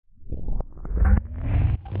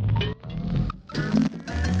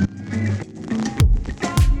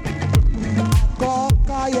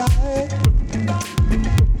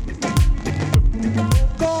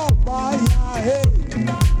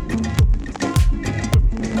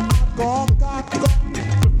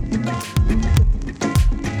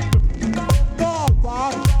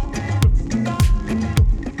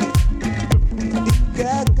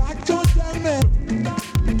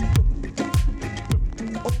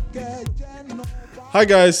Hi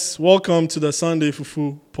guys, welcome to the Sunday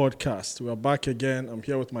Fufu podcast. We are back again. I'm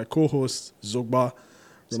here with my co-host Zogba.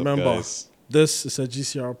 Remember, this is a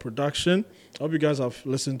GCR production. I hope you guys have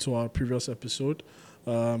listened to our previous episode.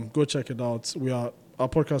 Go check it out. Our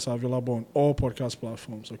podcasts are available on all podcast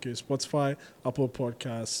platforms. Okay, Spotify, Apple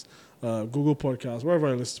Podcasts, Google Podcasts, wherever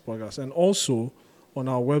you listen to podcasts, and also on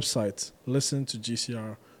our website,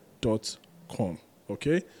 listentogcr.com.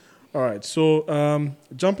 Okay. All right, so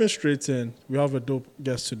jumping straight in, we have a dope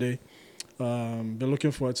guest today. Been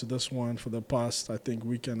looking forward to this one for the past, I think,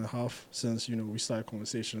 week and a half since, we started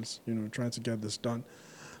conversations, trying to get this done.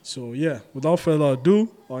 So, yeah, without further ado,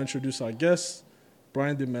 I'll introduce our guest,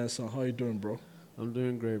 Bryan the Mensah. How you doing, bro? I'm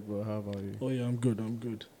doing great, bro. How about you? Oh, yeah, I'm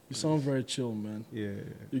good. You sound very chill, man. Yeah.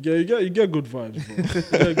 You get good vibes, bro. You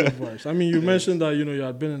get good vibes. I mean, you mentioned that, you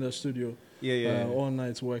had been in the studio. All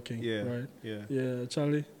night working, right? Yeah,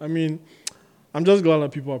 Charlie. I mean, I'm just glad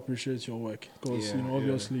that people appreciate your work because,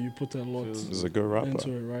 obviously you put a lot He's a good rapper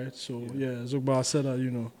into it, right? So, Zogba said that,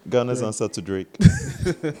 Ghana's answer to Drake.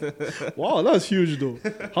 Wow, that's huge, though.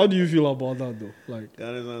 How do you feel about that, though? Like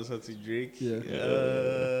Ghana's answer to Drake?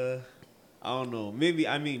 Yeah. I don't know. Maybe,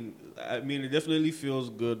 I mean, it definitely feels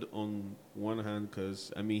good on one hand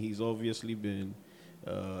because, he's obviously been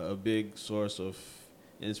a big source of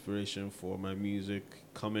inspiration for my music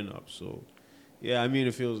coming up. So,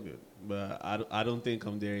 it feels good. But I don't think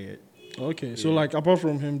I'm there yet. Okay, so apart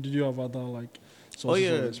from him, did you have other sources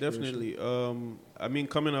of inspiration? Definitely.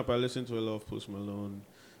 Coming up, I listened to a lot of Post Malone.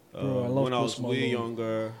 Bro, I love when I was Post Malone. way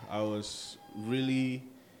younger, I was really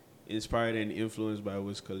inspired and influenced by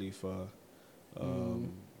Wiz Khalifa. I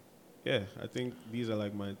think these are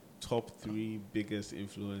my top 3 biggest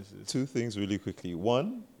influences. 2 things really quickly.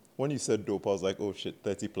 One, when you said dope, I was like, oh shit,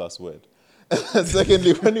 30 plus word. And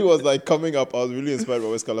secondly, when he was coming up, I was really inspired by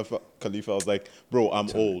Wiz Khalifa. I was like, bro, I'm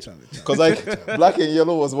old. Because Black and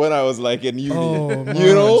Yellow was when I was in uni. Oh, man,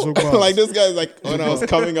 this guy's when I was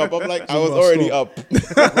coming up, I'm I was already up.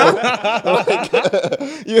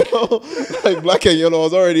 Black and Yellow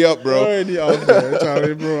was already up, bro. Already out there,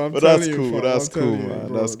 Charlie, bro. But that's cool. That's cool,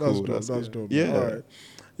 man. That's cool. That's dope. Yeah. All right.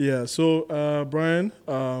 Yeah. So, Bryan,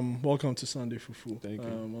 welcome to Sunday Fufu. Thank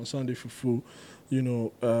you. On Sunday Fufu,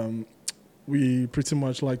 we pretty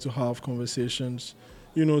much like to have conversations,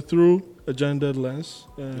 through a gendered lens,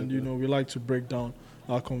 and we like to break down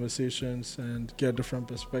our conversations and get different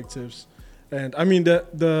perspectives. And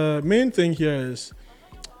the main thing here is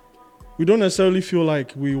we don't necessarily feel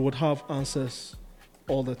like we would have answers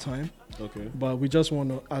all the time. Okay. But we just want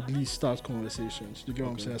to at least start conversations. You get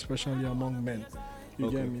what I'm saying? Especially among men. You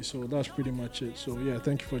get me? So that's pretty much it. So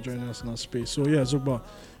thank you for joining us in our space. So Zogba,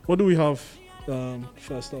 what do we have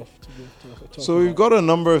first off to talk So we've got a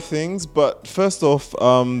number of things, but first off,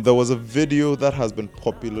 there was a video that has been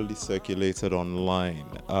popularly circulated online.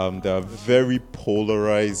 There are very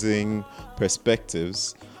polarizing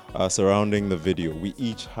perspectives surrounding the video. We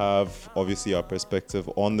each have, obviously, our perspective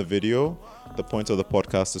on the video. The point of the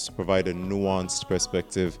podcast is to provide a nuanced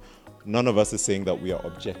perspective. None of us is saying that we are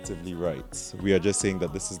objectively right. We are just saying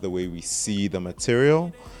that this is the way we see the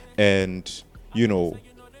material, and,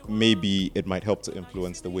 maybe it might help to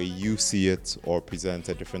influence the way you see it or present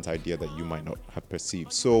a different idea that you might not have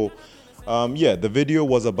perceived. So, the video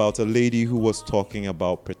was about a lady who was talking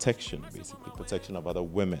about protection, basically protection of other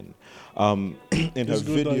women. In it's her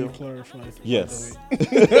good video, that you clarified. yes,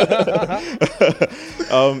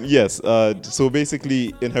 yes. So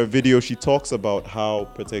basically, in her video, she talks about how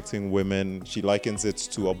protecting women. She likens it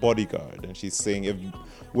to a bodyguard, and she's saying if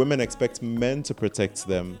women expect men to protect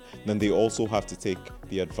them, then they also have to take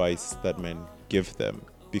the advice that men give them,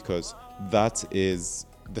 because that is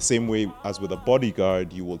the same way as with a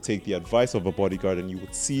bodyguard. You will take the advice of a bodyguard and you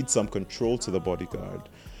would cede some control to the bodyguard.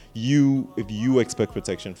 If you expect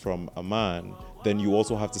protection from a man, then you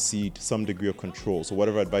also have to cede some degree of control. So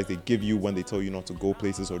whatever advice they give you when they tell you not to go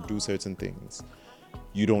places or do certain things,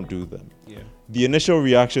 you don't do them. Yeah. The initial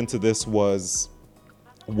reaction to this was,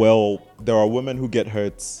 well, there are women who get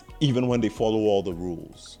hurt even when they follow all the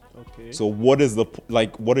rules. Okay. So what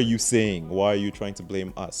are you saying? Why are you trying to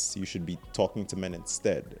blame us? You should be talking to men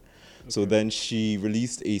instead. Okay. So then she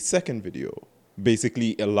released a second video,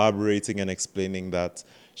 basically elaborating and explaining that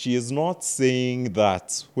she is not saying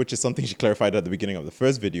that, which is something she clarified at the beginning of the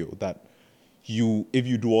first video, that if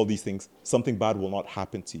you do all these things, something bad will not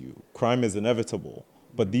happen to you. Crime is inevitable,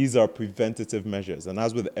 but these are preventative measures. And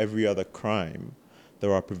as with every other crime,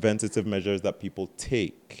 there are preventative measures that people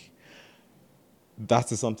take.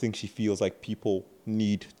 That is something she feels like people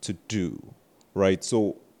need to do, right?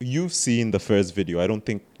 So you've seen the first video. I don't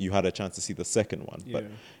think you had a chance to see the second one. Yeah.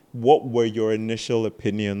 But what were your initial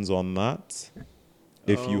opinions on that?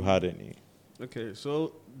 if you had any. Okay,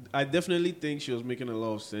 so I definitely think she was making a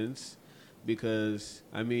lot of sense because,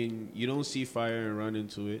 I mean, you don't see fire and run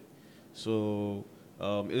into it. So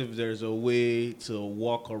if there's a way to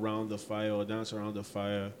walk around the fire or dance around the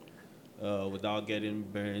fire without getting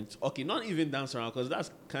burnt. Okay, not even dance around because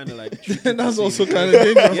that's kind of like tricky. That's also kind of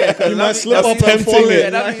dangerous. Yeah, you might slip that's up and fall tempting in.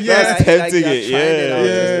 it. That's tempting you're it, trying yeah.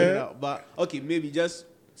 testing it out. But okay, maybe just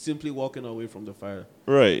simply walking away from the fire.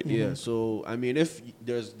 Right. Yeah. So I mean, if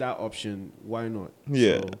there's that option, why not?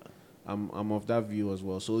 Yeah. So, I'm of that view as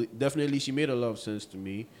well. So definitely, she made a lot of sense to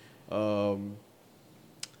me.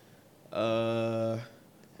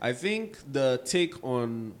 I think the take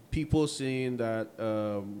on people saying that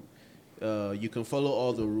you can follow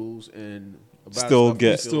all the rules and bad Still stuff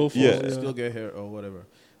get- will still still get hurt or whatever.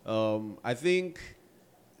 I think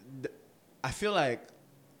I feel like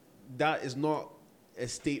that is not a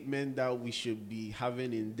statement that we should be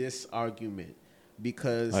having in this argument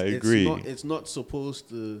because I agree. It's not supposed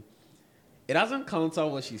to. It doesn't counter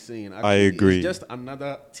what she's saying. Actually. I agree. It's just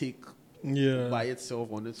another take by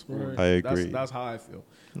itself on its own. Right. I agree. That's how I feel.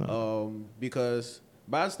 No. Because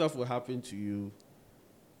bad stuff will happen to you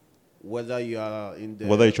whether you are in the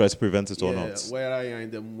Whether you try to prevent it or not. whether you're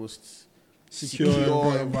in the most Secure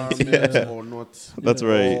environment or not. That's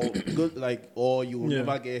right. Or good, or you will Yeah.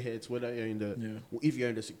 never get hit whether you're in the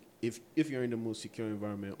if you're in the most secure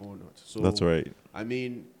environment or not. So That's right. I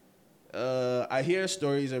mean, I hear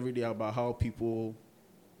stories every day about how people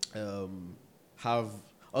have.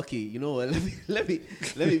 Okay, you know what? Let me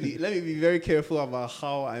be very careful about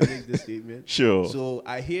how I make this statement. Sure. So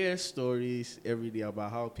I hear stories every day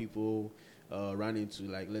about how people run into,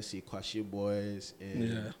 like, let's say Kwashi boys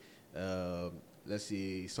and let's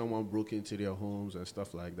say someone broke into their homes and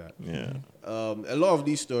stuff like that. Yeah. A lot of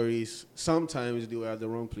these stories, sometimes they were at the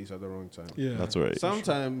wrong place at the wrong time. Yeah. That's right.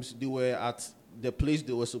 Sometimes they were at the place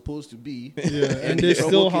they were supposed to be. Yeah. And they trouble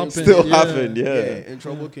still came- happen. Still happen, yeah. And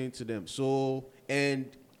trouble came to them. So, and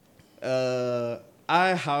I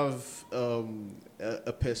have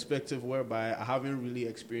a perspective whereby I haven't really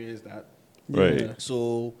experienced that. Right. Yeah.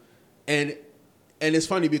 So, and it's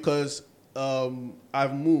funny because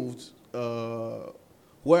I've moved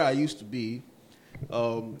where I used to be.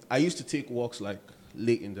 I used to take walks like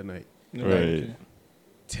late in the night, Yeah, Right. okay.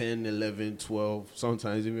 10, 11, 12,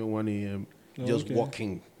 sometimes even 1 a.m. just Okay.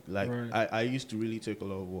 walking. Like Right. I used to really take a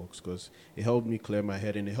lot of walks because it helped me clear my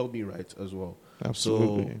head and it helped me write as well.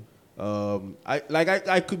 Absolutely. So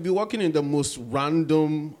I could be walking in the most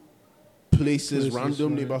random places,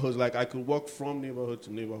 random right. neighborhoods. Like I could walk from neighborhood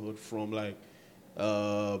to neighborhood from like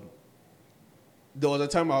there was a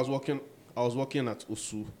time I was walking at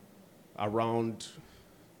Osu around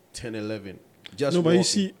 10, 11. Just No, but walking. you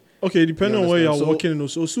see, okay, depending You on where you're understand? So- walking in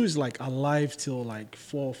Osu is like alive till like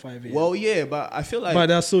 4 or 5 a.m. Well, yeah, but I feel like but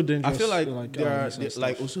that's so dangerous. I feel like there are alleys and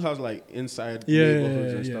like stuff. Osu has like inside Yeah,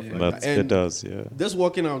 neighborhoods and yeah, stuff yeah. like That's, that. it And does, yeah. this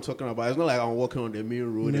walking I'm talking about, it's not like I'm walking on the main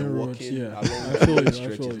road Main and roads, walking yeah. along I the feel you, I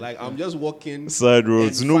stretches. feel you. Like I'm just walking Side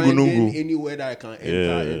roads, and nungu finding nungu. anywhere that I can enter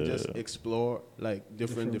Yeah. and just explore like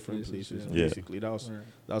different Different places. places, yeah. Basically, Right.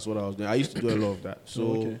 that's what I was doing. I used to do a lot of that. So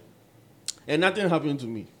Oh, okay. and nothing happened to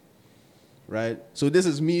me, right? So this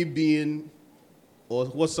is me being, or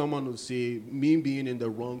what someone would say, me being in the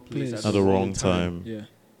wrong place At the wrong time. Yeah.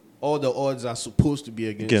 All the odds are supposed to be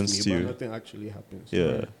against me, you. but nothing actually happens.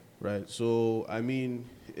 Yeah. Right. So I mean,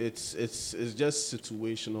 it's just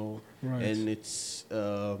situational, Right. and it's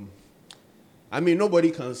I mean,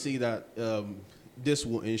 nobody can say that this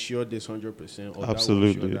will ensure this 100% or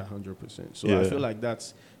Absolutely. that will ensure that 100%. So I Yeah. feel like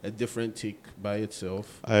that's a different take by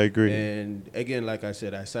itself. I agree. And again, like I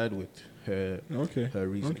said, I side with her Okay. her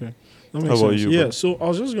reason. Okay. That makes How about sense. you, Yeah. bro? So I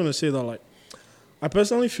was just gonna say that, like, I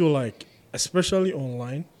personally feel like, especially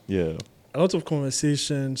online, Yeah. a lot of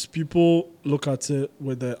conversations, people look at it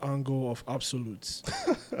with the angle of absolutes.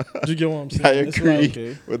 Do you get what I'm saying? I It's agree like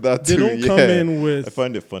Okay. with that they too. don't come yeah. in with. I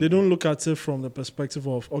find it funny. They don't look at it from the perspective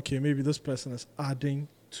of, okay, maybe this person is adding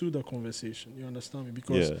to the conversation. You understand me?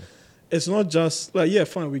 Because Yeah. it's not just like, yeah,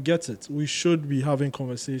 fine, we get it. We should be having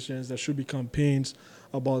conversations. There should be campaigns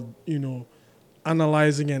about,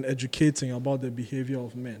 analyzing and educating about the behavior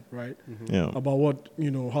of men, right? Yeah. About what,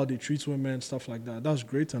 how they treat women, stuff like that. That's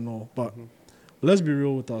great and all. But let's be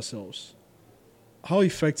real with ourselves. How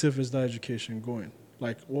effective is that education going?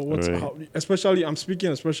 Like, what's Right. I'm speaking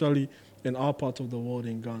especially in our part of the world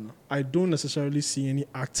in Ghana. I don't necessarily see any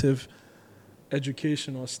active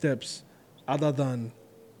education or steps other than,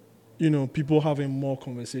 people having more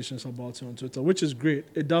conversations about it on Twitter, which is great.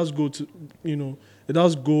 It does go to, it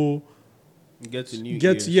does go, Get to new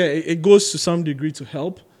ears. it goes to some degree to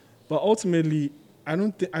help, but ultimately,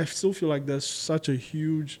 I still feel like there's such a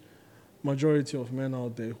huge majority of men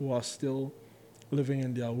out there who are still living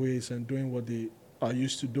in their ways and doing what they are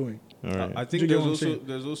used to doing. All right. I Do think you get there's what I'm also saying?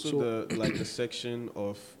 there's also So- the section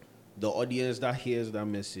of the audience that hears that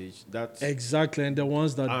message that Exactly, and the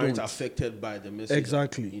ones that aren't don't. affected by the message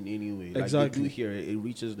Exactly. in any way. Like Exactly. they do hear it, it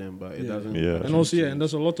reaches them, but it Yeah. doesn't. Yeah. And actually also, and change.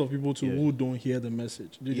 there's a lot of people too Yeah. who don't hear the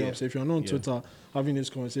message. Do you get what I'm Yeah. saying? If you're not on Yeah. Twitter having this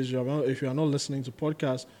conversation, if you're not listening to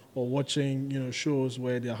podcasts or watching, shows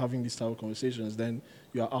where they're having these type of conversations, then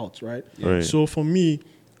you are out, right? Right. So for me,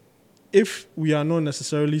 if we are not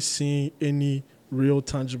necessarily seeing any real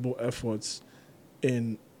tangible efforts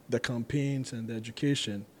in the campaigns and the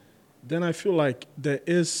education, then I feel like there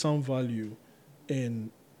is some value in,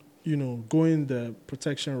 going the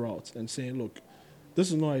protection route and saying, look, this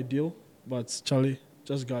is not ideal, but Charlie,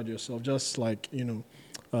 just guard yourself. Just like,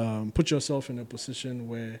 put yourself in a position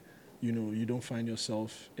where, you don't find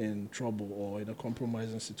yourself in trouble or in a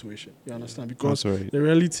compromising situation. You understand? Because That's right. the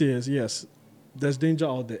reality is, yes, there's danger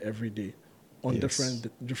out there every day on Yes.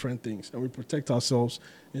 different things. And we protect ourselves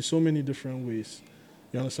in so many different ways.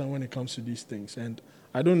 You understand, when it comes to these things. And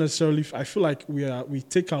I don't necessarily, I feel like we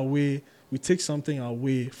take something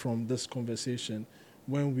away from this conversation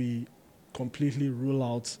when we completely rule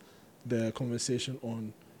out the conversation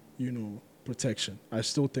on, protection. I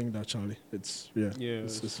still think that, Charlie, it's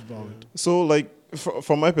valid. So, like,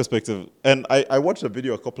 from my perspective, and I watched the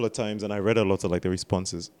video a couple of times and I read a lot of, like, the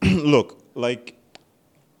responses. Look, like,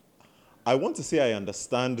 I want to say I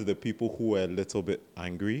understand the people who were a little bit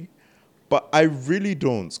angry, but I really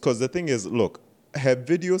don't. Because the thing is, look, her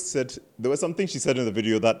video said, there was something she said in the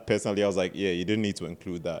video that personally I was like, yeah, you didn't need to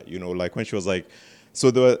include that. Like when she was like, so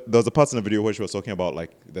there was a part in the video where she was talking about,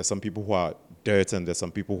 like, there's some people who are dirt and there's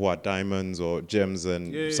some people who are diamonds or gems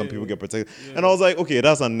and some people get protected. Yeah. And I was like, okay,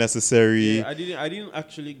 that's unnecessary. Yeah, I didn't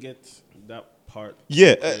actually get that part.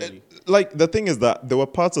 Yeah, clearly. like the thing is that there were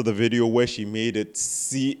parts of the video where she made it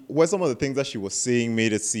where some of the things that she was saying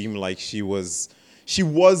made it seem like she was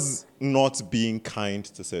not being kind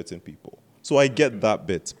to certain people. So I get that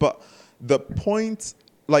bit. But the point,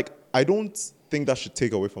 like, I don't think that should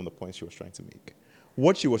take away from the point she was trying to make.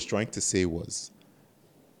 What she was trying to say was,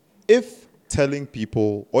 if telling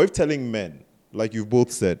people, or if telling men, like you both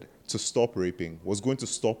said, to stop raping was going to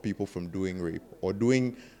stop people from doing rape or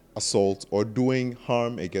doing assault or doing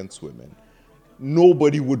harm against women,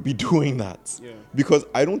 nobody would be doing that. Yeah. Because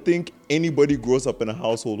I don't think anybody grows up in a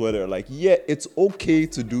household where they're like, yeah, it's okay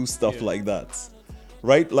to do stuff like that.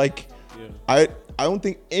 Right? Like, I don't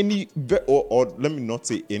think or let me not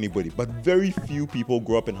say anybody, but very few people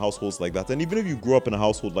grow up in households like that. And even if you grow up in a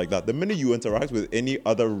household like that, the minute you interact with any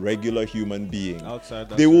other regular human being, Outside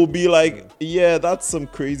that they will be like, yeah, that's some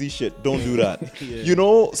crazy shit. Don't do that.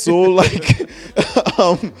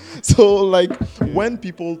 So like, when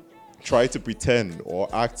people try to pretend or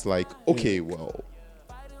act like, okay, well,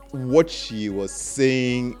 what she was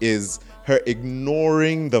saying is her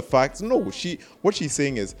ignoring the facts. No, what she's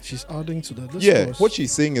saying is, She's adding to the discourse. yeah, what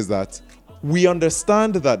she's saying is that we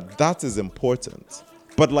understand that is important,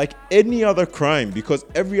 but like any other crime, because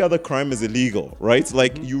every other crime is illegal, right?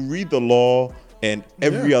 Like you read the law and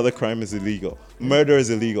every other crime is illegal. Murder is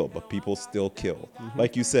illegal, but people still kill.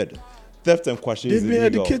 Like you said, theft and kwashe is They've been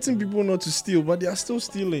illegal. educating people not to steal, but they are still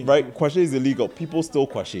stealing. Right? Kwashe is illegal. People still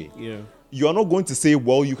kwashe. Yeah. You are not going to say,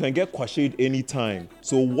 well, you can get kwashed anytime.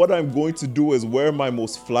 So what I'm going to do is wear my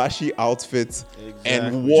most flashy outfit and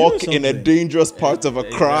Exactly. walk Do you know in a something? dangerous part of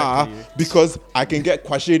Accra Exactly. because I can get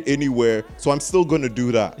kwashed anywhere. So I'm still going to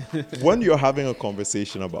do that. When you're having a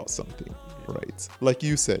conversation about something, right? Like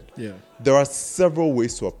you said, there are several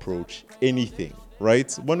ways to approach anything, right?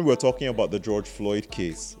 When we were talking about the George Floyd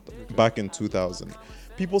case back in 2000,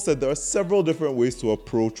 people said there are several different ways to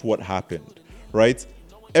approach what happened, right?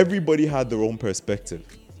 Everybody had their own perspective.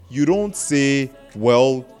 You don't say,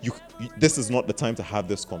 well, this is not the time to have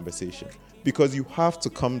this conversation, because you have to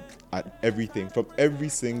come at everything from every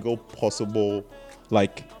single possible,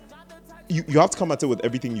 like, you have to come at it with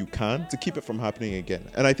everything you can to keep it from happening again.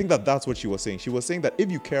 And I think that's what she was saying. She was saying that if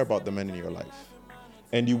you care about the men in your life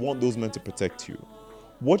and you want those men to protect you,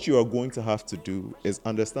 what you are going to have to do is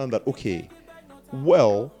understand that, okay,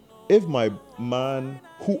 well, if my man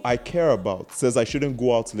who I care about says I shouldn't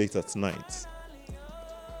go out late at night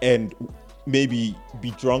and maybe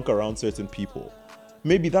be drunk around certain people,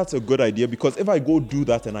 maybe that's a good idea, because if I go do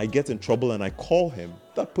that and I get in trouble and I call him,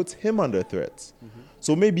 that puts him under threat.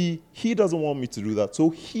 So maybe he doesn't want me to do that, so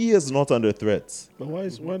he is not under threat. But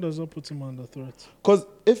why does that put him under threat? Because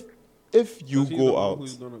if you He's the go one out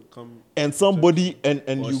who's gonna come and somebody and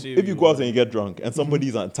Or you, save if you you, go out and you get drunk and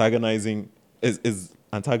somebody's antagonizing is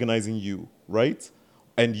antagonizing you right?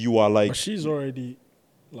 And you are like, But she's already,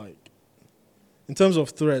 like, in terms of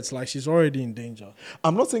threats, like, she's already in danger.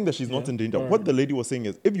 I'm not saying that she's not in danger. All What right. the lady was saying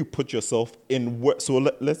is, if you put yourself in, so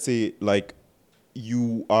let's say, like,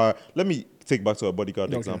 you are, let me take back to a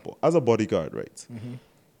bodyguard example. As a bodyguard, right?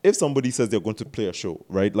 If somebody says they're going to play a show,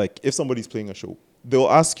 right? Like, if somebody's playing a show, they'll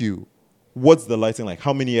ask you, what's the lighting like?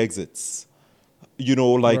 How many exits? You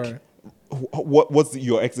know, like, Right. what's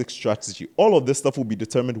your exit strategy? All of this stuff will be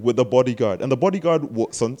determined with the bodyguard. And the bodyguard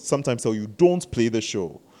will sometimes tell you, don't play the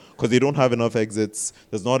show because they don't have enough exits.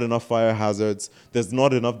 There's not enough fire hazards. There's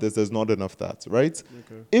not enough this. There's not enough that, right?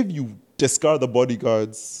 Okay. If you discard the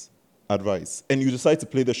bodyguard's advice and you decide to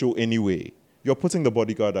play the show anyway, you're putting the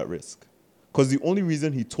bodyguard at risk. Because the only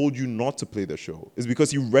reason he told you not to play the show is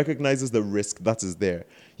because he recognizes the risk that is there.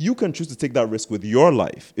 You can choose to take that risk with your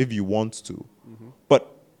life if you want to.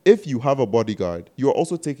 But if you have a bodyguard, you're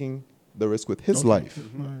also taking the risk with his life.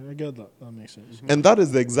 I get that. That makes sense. And that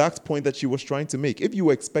is the exact point that she was trying to make. If you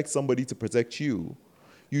expect somebody to protect you,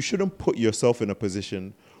 you shouldn't put yourself in a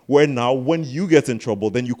position where now when you get in trouble,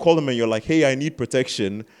 then you call him and you're like, hey, I need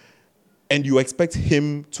protection. And you expect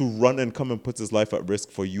him to run and come and put his life at risk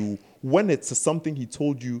for you when it's something he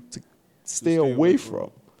told you to stay away from.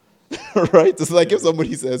 Right? It's like if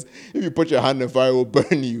somebody says, if you put your hand in fire, it will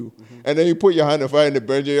burn you. And then you put your hand in fire and it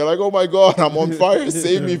burns you. You're like, oh my God, I'm on fire.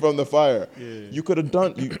 Save me from the fire. You could have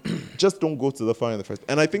done, you just don't go to the fire in the first.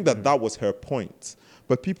 And I think that was her point.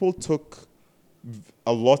 But people took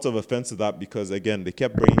a lot of offense to that because, again, they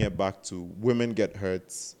kept bringing it back to women get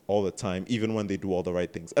hurt all the time, even when they do all the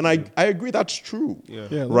right things. And I agree that's true.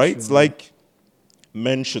 Yeah, Right? that's true. Like,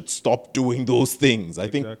 men should stop doing those things. I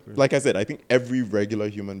think, like I said, I think every regular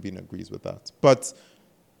human being agrees with that. But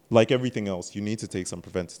like everything else, you need to take some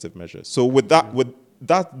preventative measures. So with that,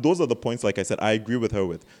 those are the points, like I said, I agree with her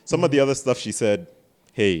with. Some of the other stuff she said,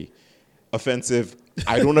 hey, offensive.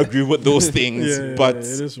 I don't agree with those things, but it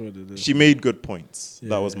is what it is. she made good points. Yeah,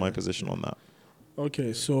 That was my position on that.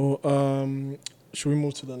 Okay, so should we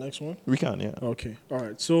move to the next one? We can, yeah. Okay, all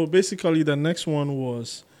right. So basically, the next one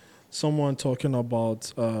was someone talking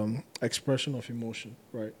about expression of emotion,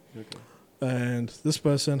 right? Okay. And this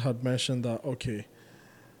person had mentioned that, okay,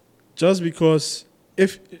 just because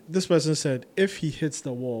if this person said if he hits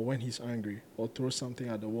the wall when he's angry or throws something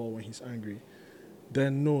at the wall when he's angry,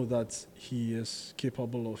 then know that he is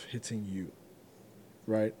capable of hitting you,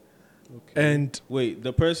 right? Okay. And wait,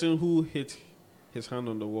 the person who hit his hand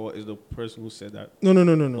on the wall is the person who said that? No. Or This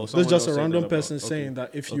is someone just else a said random that person about- saying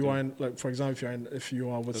that if you are in, like, for example, if you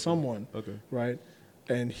are with someone, right,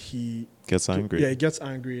 and he Gets angry. Yeah, he gets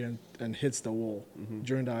angry and hits the wall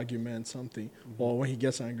during the argument, something. Or when he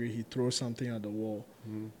gets angry, he throws something at the wall.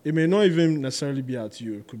 It may not even necessarily be at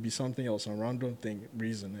you. It could be something else, a random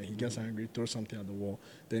reason. And he gets angry, throws something at the wall.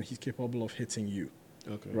 Then he's capable of hitting you.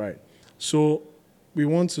 Okay. Right. So we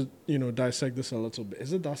want to, dissect this a little bit.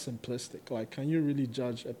 Is it that simplistic? Like, can you really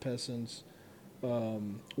judge a person's,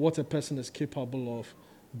 what a person is capable of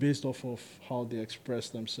based off of how they express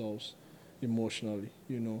themselves emotionally,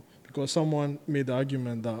 Because someone made the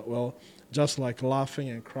argument that, well, just like laughing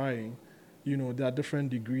and crying, there are different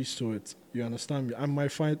degrees to it. You understand me? I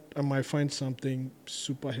might find something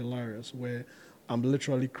super hilarious where I'm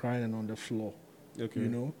literally crying on the floor,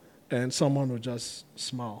 and someone will just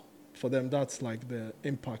smile. For them, that's like the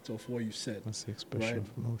impact of what you said. That's the expression of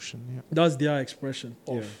emotion, yeah. That's their expression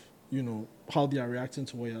of, how they are reacting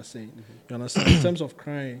to what you're saying. You understand? In terms of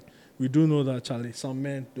crying, we do know that, Charlie, some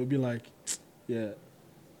men, they'll be like, yeah,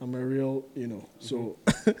 I'm a real, so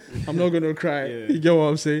I'm not going to cry. Yeah. You get what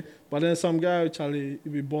I'm saying? But then some guy, Charlie,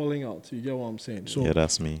 he'll be bawling out. You get what I'm saying? So, Yeah,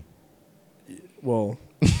 that's me. well,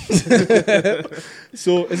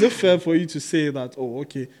 so is it fair for you to say that, oh,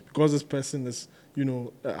 okay, because this person is,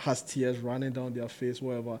 has tears running down their face,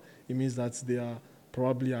 whatever, it means that they are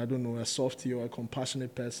probably, I don't know, a softie or a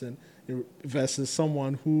compassionate person versus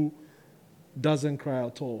someone who doesn't cry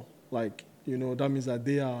at all. Like, that means that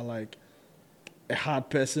they are like a hard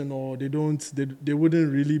person, or they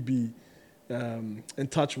wouldn't really be in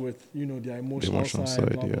touch with, their emotional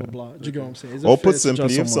side, blah, blah, blah. Do you get what I'm saying? Is it Or fair put to simply,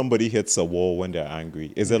 judge if someone? somebody hits a wall when they're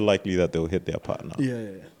angry, is it likely that they'll hit their partner?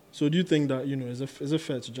 Yeah. So do you think that, is it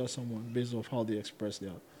fair to judge someone based off how they express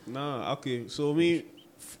their... Nah, okay. So me,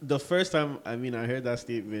 the first time, I heard that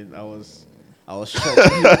statement, I was shocked.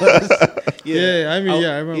 I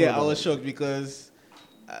remember. Yeah, I was shocked because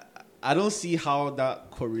I don't see how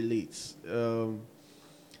that correlates.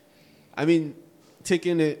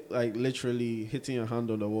 Taking it like literally hitting your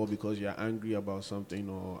hand on the wall because you're angry about something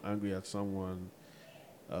or angry at someone,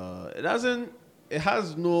 it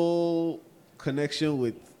has no connection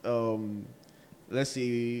with let's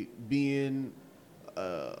say, being,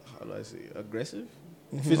 how do I say, aggressive?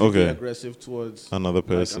 Physically aggressive towards another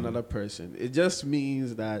person. Like another person. It just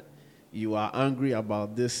means that you are angry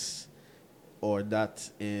about this or that,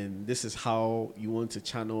 and this is how you want to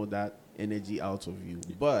channel that energy out of you.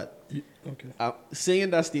 But saying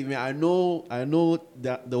that statement, I know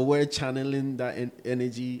that the word channeling that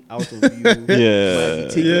energy out of you might be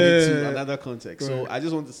taking it to another context. Right. So I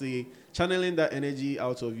just want to say channeling that energy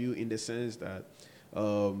out of you in the sense that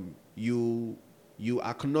you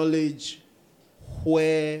acknowledge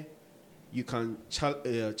where you can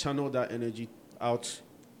channel that energy out.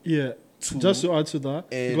 Yeah. Just to add to that,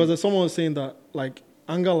 because there's someone saying that like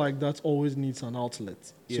anger like that always needs an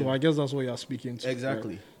outlet. Yeah. So I guess that's what you're speaking to.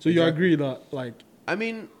 Exactly. Right? So you agree that like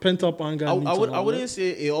pent up anger needs an outlet? I wouldn't say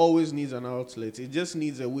it always needs an outlet. It just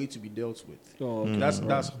needs a way to be dealt with. Oh, okay.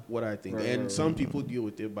 That's what I think. And some people deal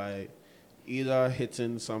with it by either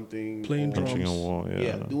hitting something, playing drums, punching a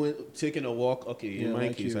wall, taking a walk. Okay, in my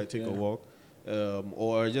case, I take a walk,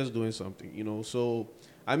 or just doing something. You know, so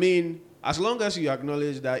I mean, as long as you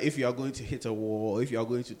acknowledge that if you are going to hit a wall, or if you are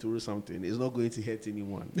going to throw something, it's not going to hurt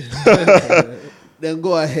anyone. Then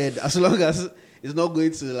go ahead. As long as it's not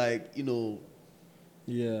going to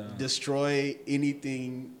destroy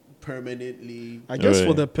anything permanently. I guess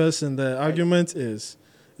for the person, the argument is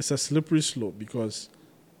it's a slippery slope because.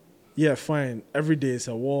 Yeah, fine. Every day it's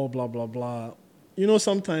a wall, blah, blah, blah. You know,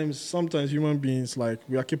 sometimes human beings, like,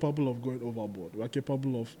 we are capable of going overboard. We are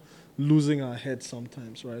capable of losing our heads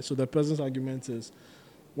sometimes, right? So the person's argument is,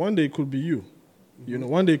 one day it could be you. Mm-hmm. You know,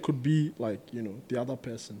 one day it could be, like, you know, the other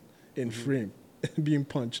person in frame being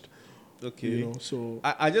punched. Okay. You know, so...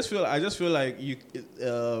 I just feel like you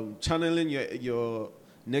channeling your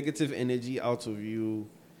negative energy out of you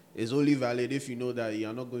is only valid if you know that you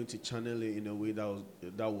are not going to channel it in a way that will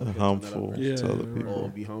hurt harmful to other people or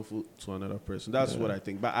be harmful to another person. That's what I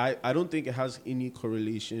think. But I don't think it has any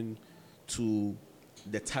correlation to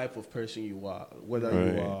the type of person you are, whether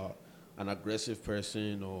you are an aggressive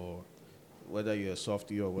person or whether you're a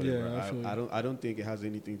softie or whatever. Yeah, I don't think it has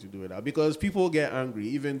anything to do with that because people get angry.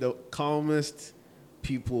 Even the calmest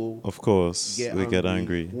people, of course, get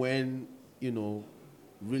angry when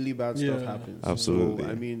really bad stuff happens. Absolutely.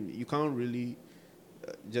 So, I mean, you can't really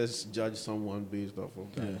just judge someone based off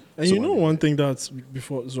of that. Yeah. And so one thing that's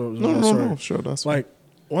before... No, sure, that's like,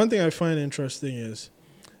 one thing I find interesting is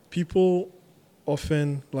people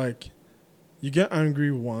often, like, you get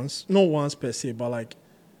angry once, not once per se, but, like,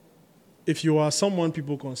 if you are someone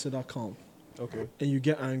people consider calm, and you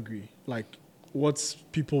get angry, like, what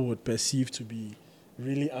people would perceive to be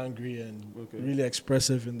really angry and really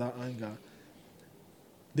expressive in that anger,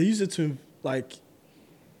 they use it to, like,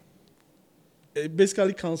 it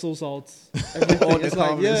basically cancels out everything. All the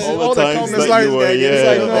calmness. All the calmness.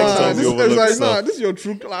 This is your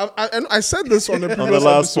true color. And I said this on the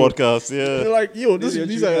last episode. podcast, They're like,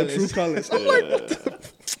 these are your true colors. I'm like, what the...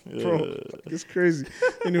 Bro, it's crazy.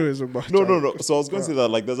 Anyways, No. So I was going to say that,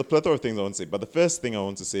 like, there's a plethora of things I want to say. But the first thing I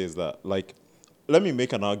want to say is that, like, let me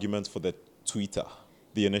make an argument for the tweeter,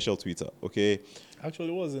 the initial tweeter, okay?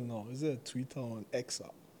 Actually, what is it now? Is it a tweeter on X?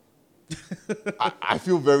 I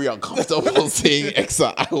feel very uncomfortable saying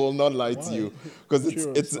Exa. I will not lie to you because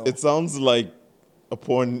it sounds like a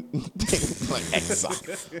porn thing, like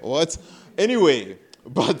Exa. What? Anyway,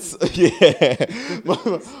 but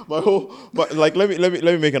let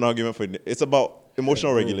me make an argument for it. It's about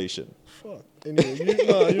emotional regulation. Fuck.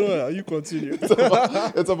 Anyway, you continue.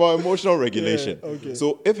 It's about emotional regulation. Yeah, okay.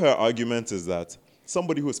 So if her argument is that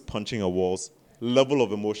somebody who is punching a wall's level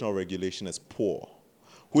of emotional regulation is poor,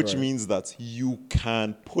 which means that you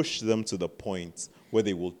can push them to the point where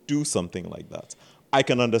they will do something like that. I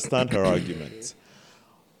can understand her argument.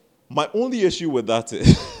 My only issue with that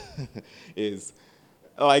is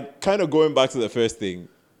like, kind of going back to the first thing.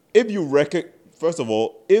 First of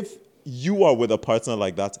all, if you are with a partner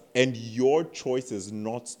like that and your choice is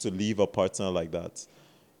not to leave a partner like that,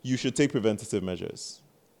 you should take preventative measures.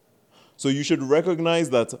 So you should recognize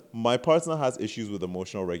that my partner has issues with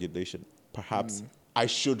emotional regulation. Perhaps I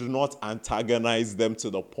should not antagonize them to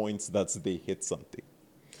the point that they hit something.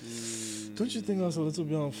 Don't you think that's a little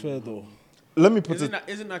bit unfair, though? Let me put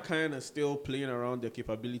Isn't that kind of still playing around the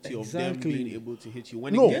capability of them being able to hit you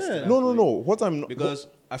when no, it gets to that no. point? Because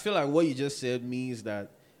I feel like what you just said means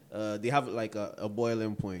that they have like a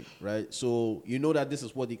boiling point, right? So you know that this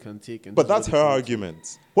is what they can take. But that's her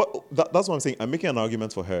argument. That's what I'm saying. I'm making an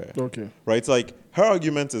argument for her. Okay. Right? It's like her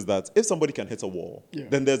argument is that if somebody can hit a wall,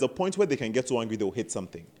 then there's a point where they can get so angry they'll hit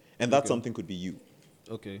something. And that something could be you.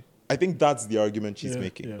 Okay. I think that's the argument she's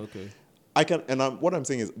making. Yeah. Okay. what I'm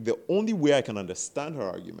saying is the only way I can understand her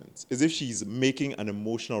argument is if she's making an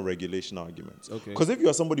emotional regulation argument. Okay. Because if you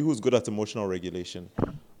are somebody who's good at emotional regulation,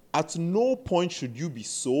 at no point should you be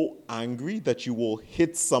so angry that you will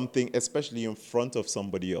hit something, especially in front of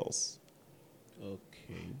somebody else.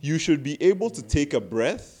 Okay. You should be able to take a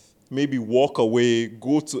breath, maybe walk away,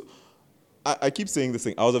 go to... I keep saying this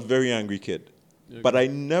thing. I was a very angry kid. Okay. But I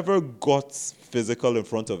never got physical in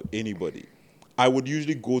front of anybody. I would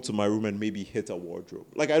usually go to my room and maybe hit a wardrobe.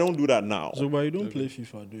 Like, I don't do that now. So, but you don't play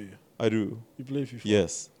FIFA, do you? I do. You play FIFA?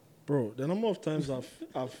 Yes. Bro, the number of times I've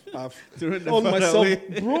Thrown the on pad myself, away.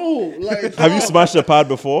 bro. Like, Have you smashed a pad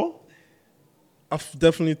before? I've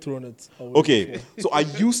definitely thrown it away Okay. before. So I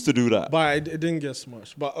used to do that. But it didn't get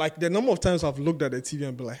smashed. But like the number of times I've looked at the TV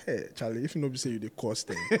and be like, hey, Charlie, if you know me say you the cost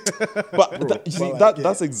thing. But you see, but like,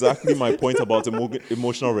 that's exactly my point about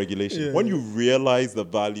emotional regulation. Yeah. When you realize the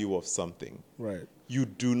value of something, Right. you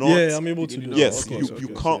do not... Yeah, I'm able to do that. Yes, Of course, you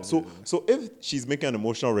of can't. course, So if she's making an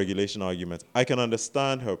emotional regulation argument, I can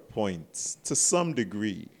understand her points to some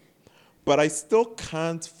degree, but I still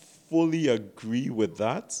can't fully agree with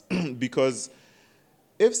that because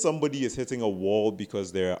if somebody is hitting a wall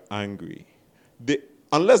because they're angry,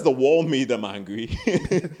 unless the wall made them angry,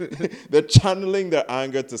 they're channeling their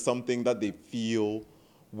anger to something that they feel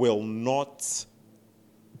will not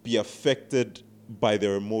be affected by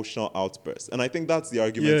their emotional outbursts. And I think that's the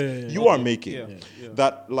argument you are making. Yeah.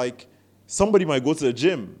 That, like, somebody might go to the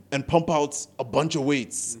gym and pump out a bunch of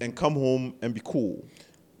weights and come home and be cool.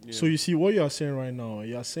 Yeah. So you see what you are saying right now,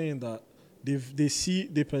 you are saying that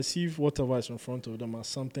they perceive whatever is in front of them as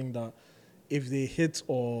something that if they hit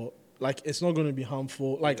or like it's not going to be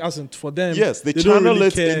harmful. Like as in for them, Yes, they don't channel really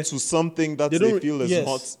it care. into something that They they don't- feel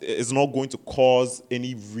yes. is not going to cause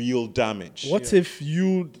any real damage. What if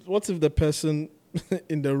the person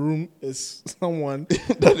in the room is someone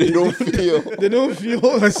that they don't feel? they don't feel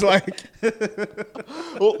it's like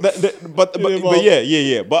Well, but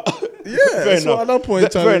yeah. But yeah. fair So enough. at that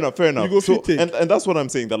point, Fair enough. You go So, fit take. and that's what I'm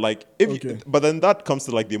saying. That like if Okay. but then that comes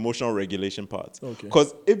to like the emotional regulation part. Okay.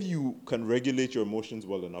 Because if you can regulate your emotions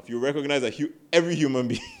well enough, you recognize that every human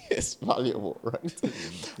being is valuable, right?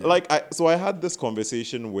 Like I had this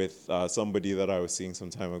conversation with somebody that I was seeing some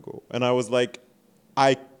time ago, and I was like,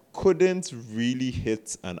 I couldn't really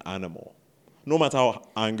hit an animal, no matter how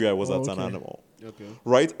angry I was at an okay. animal. Okay.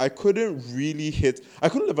 Right? I couldn't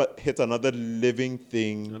ever hit another living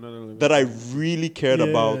thing that I really cared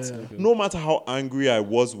about, Okay. no matter how angry I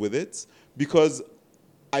was with it, because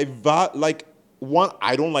I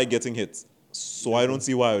don't like getting hit. So I don't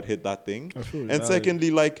see why I would hit that thing. I feel you. And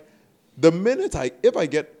secondly, like the minute if I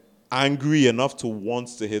get angry enough to want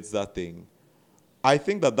to hit that thing, I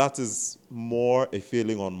think that is more a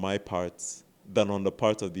feeling on my part than on the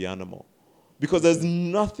part of the animal. Because there's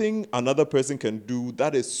nothing another person can do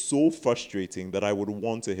that is so frustrating that I would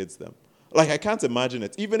want to hit them. Like, I can't imagine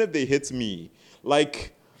it. Even if they hit me,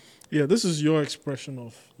 like... Yeah, this is your expression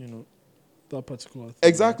of, that particular thing.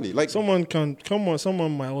 Exactly. Like, Someone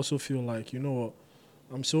might also feel like, you know what,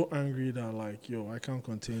 I'm so angry that like, I can't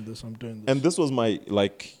contain this, I'm doing this. and this was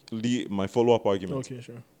my follow-up argument. Okay,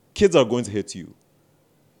 sure. Kids are going to hit you.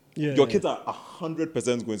 Yeah. Your kids are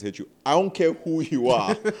 100% going to hit you. I don't care who you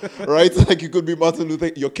are, right? Like, you could be Martin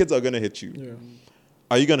Luther. Your kids are going to hit you. Yeah.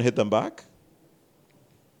 Are you going to hit them back?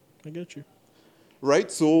 I get you.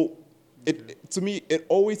 Right? So, to me, it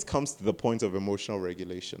always comes to the point of emotional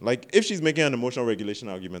regulation. Like, if she's making an emotional regulation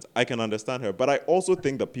argument, I can understand her. But I also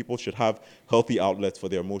think that people should have healthy outlets for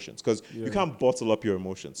their emotions because you can't bottle up your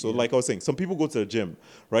emotions. So, like I was saying, some people go to the gym,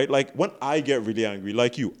 right? Like, when I get really angry,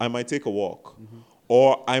 like you, I might take a walk.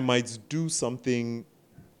 Or I might do something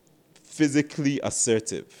physically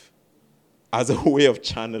assertive as a way of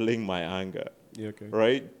channeling my anger. Yeah, okay.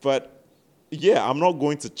 Right? But yeah, I'm not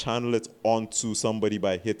going to channel it onto somebody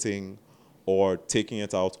by hitting or taking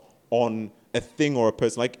it out on a thing or a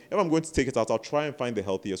person. Like, if I'm going to take it out, I'll try and find the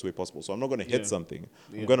healthiest way possible. So I'm not going to hit something.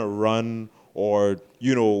 I'm going to run or,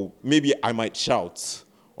 maybe I might shout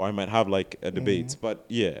or I might have like a debate. But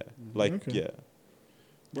yeah,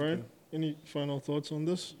 Bryan, any final thoughts on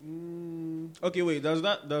this? Okay, wait. Does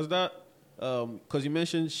that? Because you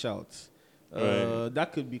mentioned shouts. Right.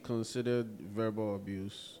 That could be considered verbal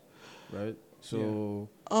abuse, right? So.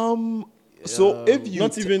 So if you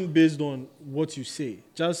not even based on what you say,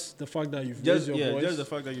 just the fact that you've raised your voice. Just the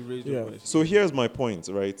fact that you raised your voice. So here's my point,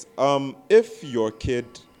 right? If your kid,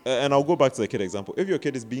 and I'll go back to the kid example. If your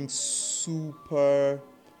kid is being super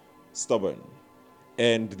stubborn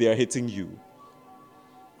and they are hitting you,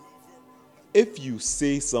 if you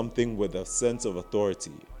say something with a sense of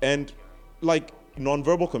authority, and like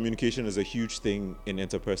nonverbal communication is a huge thing in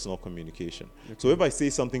interpersonal communication. So if I say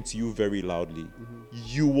something to you very loudly,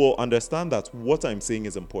 you will understand that what I'm saying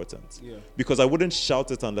is important. Because I wouldn't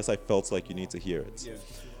shout it unless I felt like you need to hear it.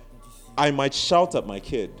 I might shout at my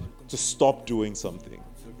kid to stop doing something.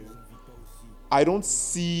 I don't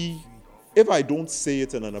see, if I don't say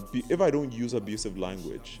it in if I don't use abusive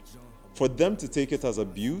language, for them to take it as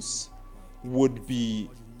abuse would be,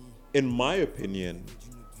 in my opinion,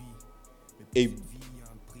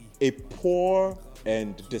 a poor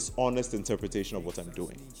and dishonest interpretation of what I'm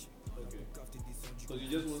doing. So you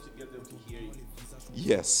just want to get them to hear you.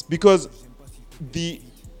 Yes, because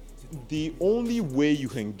the only way you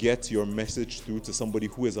can get your message through to somebody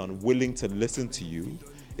who is unwilling to listen to you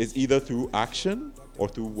is either through action or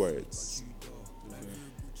through words.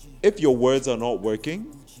 If your words are not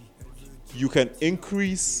working, you can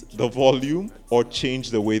increase the volume or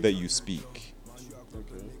change the way that you speak.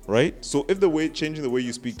 Right? So if changing the way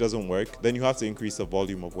you speak doesn't work, then you have to increase the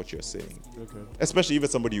volume of what you're saying. Especially if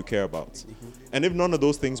it's somebody you care about. And if none of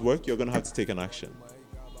those things work, you're going to have to take an action.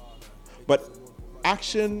 But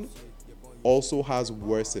action also has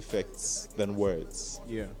worse effects than words.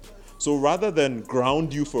 So rather than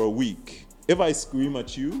ground you for a week, if I scream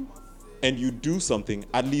at you and you do something,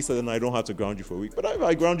 at least then I don't have to ground you for a week. But if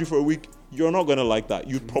I ground you for a week, you're not going to like that.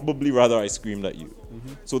 You'd probably rather I screamed at you.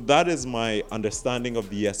 So that is my understanding of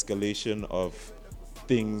the escalation of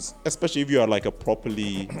things, especially if you are like a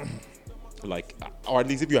properly, or at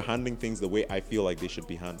least if you're handling things the way I feel like they should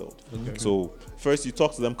be handled. So first you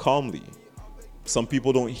talk to them calmly. Some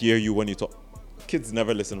people don't hear you when you talk. Kids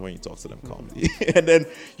never listen when you talk to them calmly. And then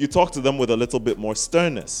you talk to them with a little bit more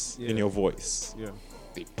sternness in your voice.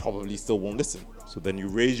 They probably still won't listen. So then you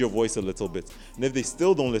raise your voice a little bit. And if they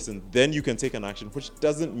still don't listen, then you can take an action, which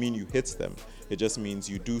doesn't mean you hit them. It just means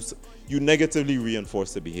you negatively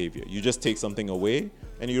reinforce the behavior. You just take something away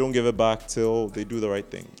and you don't give it back till they do the right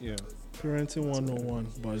thing. Parenting 101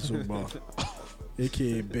 by Zogba,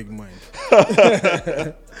 aka Big Mind.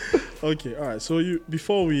 Okay, all right. So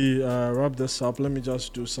before we wrap this up, let me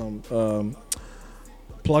just do some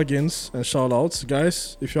plugins and shout outs.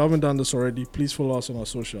 Guys, if you haven't done this already, please follow us on our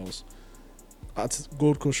socials at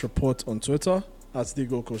Gold Coast Report on Twitter, at the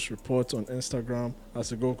Gold Coast Report on Instagram, at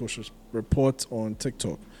the Gold Coast Report on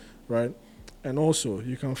TikTok, right? And also,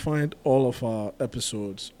 you can find all of our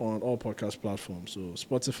episodes on all podcast platforms. So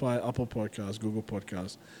Spotify, Apple Podcasts, Google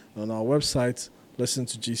Podcasts. On our website, listen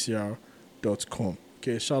to gcr.com.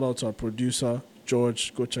 Okay, shout out to our producer,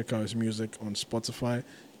 George. Go check out his music on Spotify,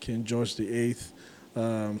 King George the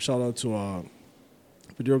 8th. Shout out to our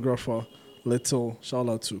videographer, Little. Shout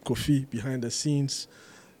out to Kofi behind the scenes.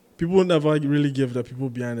 People never really give the people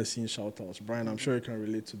behind the scenes shout outs. Bryan, I'm sure you can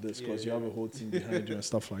relate to this because you have a whole team behind you and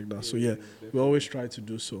stuff like that. So we always try to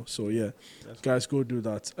do so. So guys, go do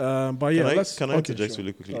that. But yeah, can I interject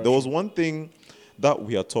really quickly? There was one thing that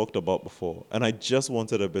we had talked about before, and I just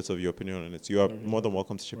wanted a bit of your opinion on it. You are more than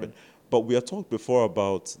welcome to chip in. But we had talked before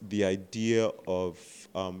about the idea of,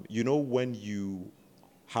 when you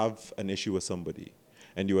have an issue with somebody,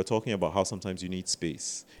 and you were talking about how sometimes you need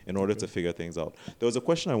space in order to figure things out. There was a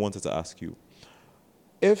question I wanted to ask you.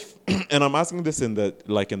 And I'm asking this in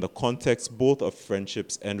the context both of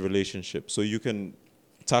friendships and relationships, so you can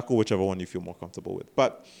tackle whichever one you feel more comfortable with.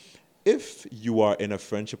 But if you are in a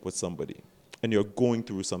friendship with somebody and you're going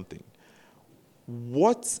through something,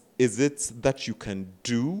 what is it that you can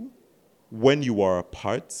do when you are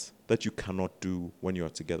apart that you cannot do when you are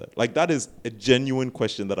together? Like, that is a genuine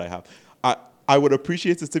question that I have. I would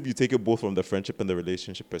appreciate it if you take it both from the friendship and the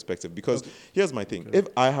relationship perspective, because here's my thing. If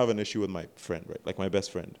I have an issue with my friend, right, like my best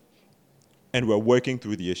friend, and we're working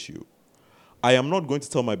through the issue, I am not going to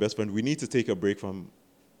tell my best friend, we need to take a break from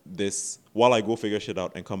this while I go figure shit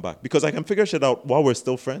out and come back, because I can figure shit out while we're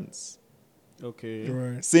still friends. Okay.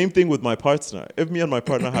 Right. Same thing with my partner. If me and my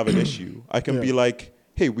partner have an issue, I can be like,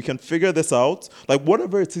 hey, we can figure this out. Like,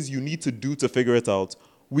 whatever it is you need to do to figure it out,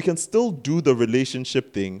 we can still do the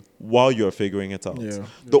relationship thing while you're figuring it out. Yeah.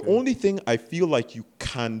 The only thing I feel like you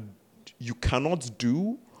cannot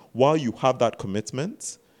do while you have that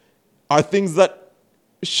commitment are things that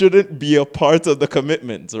shouldn't be a part of the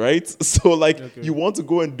commitment, right? So you want to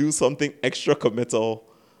go and do something extra committal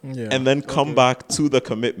and then come back to the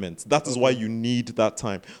commitment. That is why you need that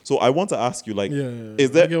time. So I want to ask you, is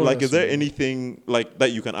there anything like that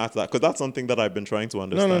you can add to that? Because that's something that I've been trying to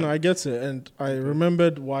understand. No, I get it, and I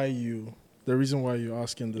remembered the reason why you're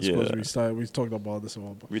asking this, because we talked about this a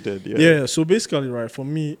while back. We did, Yeah. So basically, right, for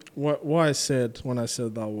me, what I said when I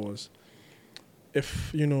said that was,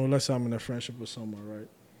 if let's say I'm in a friendship with someone, right,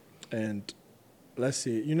 and let's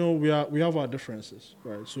say we have our differences,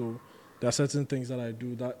 right, so there are certain things that I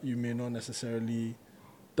do that may not necessarily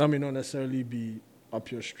be up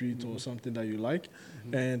your street or something that you like.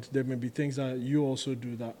 And there may be things that you also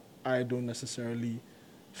do that I don't necessarily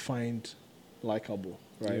find likable,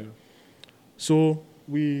 right? Yeah. So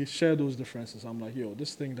we share those differences. I'm like, yo,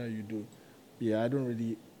 this thing that you do, yeah, I don't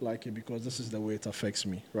really like it because this is the way it affects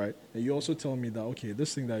me, right? And you also tell me that, okay,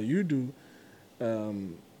 this thing that you do,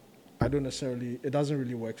 it doesn't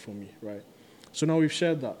really work for me, right? So now we've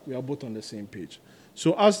shared that. We are both on the same page.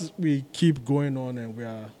 So as we keep going on and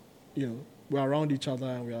we're around each other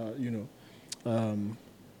and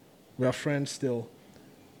we are friends still,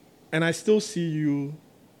 and I still see you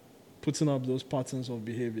putting up those patterns of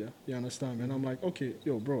behavior. You understand me? And I'm like, okay,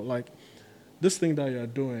 yo, bro, like this thing that you're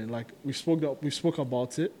doing, like we spoke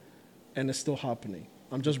about it, and it's still happening.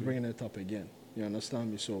 I'm just bringing it up again. You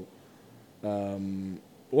understand me? So,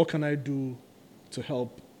 what can I do to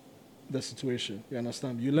help the situation? You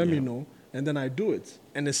understand me? You let me know, and then I do it,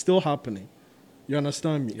 and it's still happening. You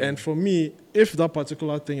understand me? Yeah. And for me, if that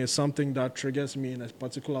particular thing is something that triggers me in a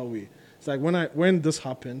particular way, it's like when this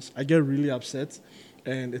happens, I get really upset,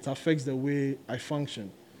 and it affects the way I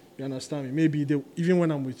function. You understand me? Maybe even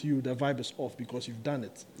when I'm with you, the vibe is off because you've done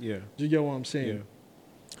it. Yeah. Do you get what I'm saying? Yeah.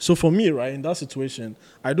 So for me, right, in that situation,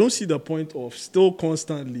 I don't see the point of still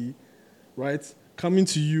constantly, right, coming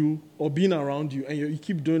to you or being around you, and you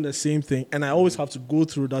keep doing the same thing, and I always have to go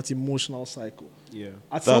through that emotional cycle. Yeah.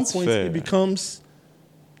 At some point, it becomes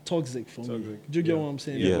toxic for me. Do you get what I'm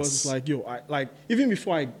saying? Yes. Because it's like, yo, even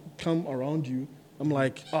before I come around you, I'm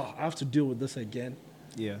like, I have to deal with this again.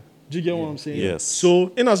 Yeah. Do you get what I'm saying? Yes.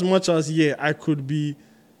 So in as much as,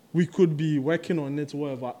 we could be working on it,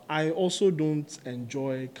 whatever, I also don't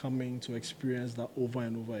enjoy coming to experience that over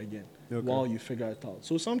and over again while you figure it out.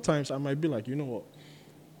 So sometimes I might be like, you know what,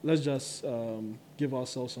 let's just give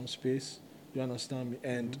ourselves some space. You understand me?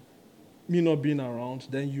 And me not being around,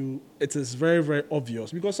 then it is very, very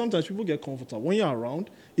obvious. Because sometimes people get comfortable. When you're around,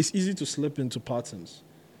 it's easy to slip into patterns.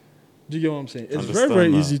 Do you get what I'm saying? It's very,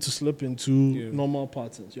 very easy to slip into normal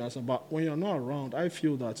patterns. You understand? But when you're not around, I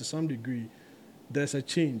feel that to some degree, there's a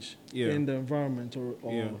change in the environment or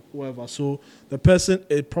whatever. So the person,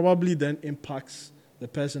 it probably then impacts the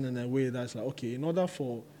person in a way that's like, okay,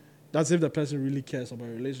 that's if the person really cares about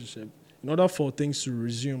a relationship. In order for things to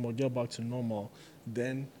resume or get back to normal,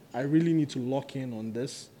 then I really need to lock in on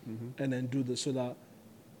this and then do this so that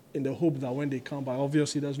in the hope that when they come back,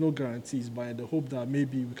 obviously there's no guarantees, but in the hope that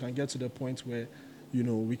maybe we can get to the point where,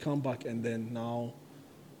 we come back and then now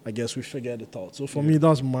I guess we figured it out. So for me,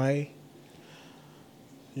 that's my,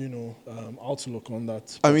 outlook on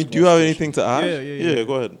that. I mean, do you have anything to add? Yeah,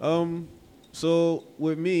 go ahead. So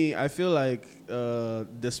with me, I feel like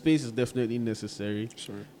the space is definitely necessary.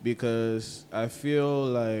 Sure. Because I feel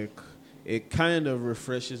like it kind of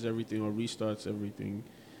refreshes everything or restarts everything.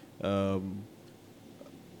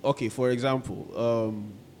 Okay, for example,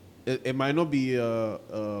 it might not be a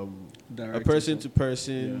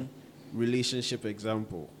person-to-person relationship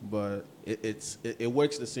example, but it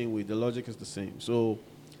works the same way. The logic is the same. So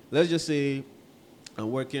let's just say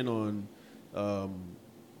I'm working on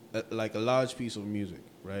like a large piece of music,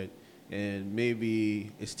 right? And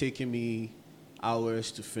maybe it's taking me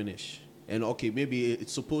hours to finish. And okay, maybe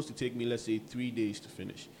it's supposed to take me, let's say, 3 days to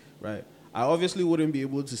finish, right? I obviously wouldn't be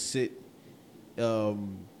able to sit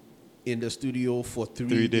in the studio for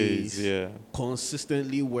 3 days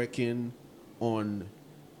consistently working on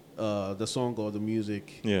the song or the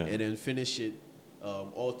music and then finish it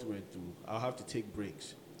all through and through. I'll have to take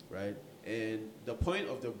breaks, right? And the point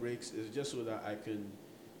of the breaks is just so that I can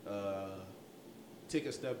take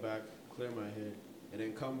a step back, clear my head, and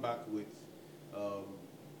then come back with,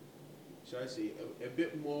 should I say, a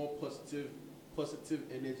bit more positive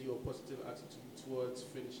energy or positive attitude towards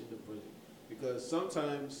finishing the project. Because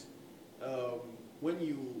sometimes when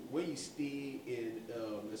you stay in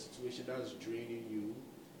a situation that's draining you,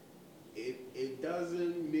 it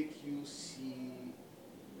doesn't make you see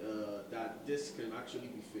that this can actually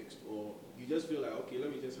be fixed, or you just feel like, okay,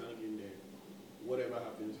 let me just hang in there. Whatever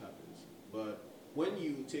happens, happens. But when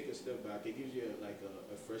you take a step back, it gives you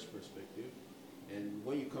a fresh perspective. And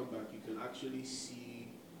when you come back, you can actually see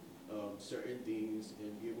certain things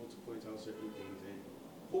and be able to point out certain things and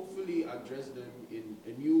hopefully address them in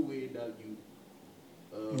a new way that you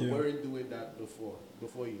weren't doing that before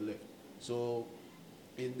you left. So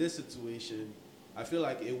in this situation, I feel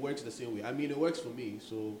like it works the same way. I mean, it works for me.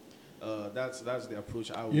 So that's the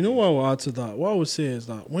approach I would use. What I will add to that, what I would say is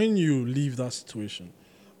that when you leave that situation,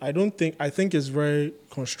 I think it's very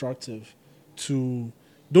constructive to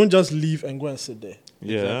don't just leave and go and sit there.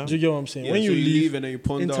 Yeah. Do you get what I'm saying? Yeah, When so you leave and then you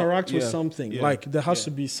ponder, interact with yeah, something. yeah, Like there has yeah.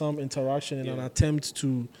 to be some interaction in an Yeah. attempt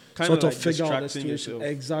to Kinda sort of like figure out the distracting situation. yourself.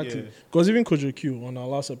 Exactly. Yeah. Because even Kojo Q on our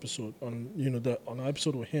last episode, on our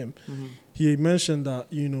episode with him, he mentioned that,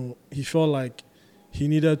 he felt like he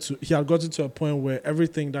had gotten to a point where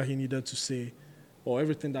everything that he needed to say or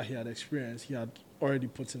everything that he had experienced, he had already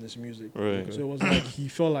put in his music. Right. So it was like he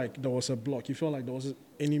felt like there was a block. He felt like there wasn't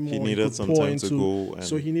any more He he needed could some pour time to into. go. And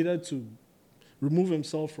So he needed to remove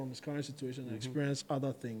himself from his current situation and experience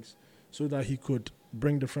other things so that he could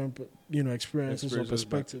bring different, experiences or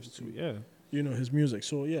perspectives to, his music.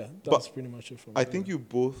 So, yeah, that's pretty much it for me. I think you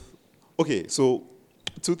both. Okay, so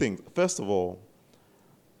 2 things. First of all,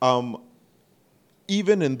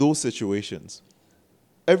 even in those situations,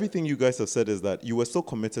 everything you guys have said is that you were still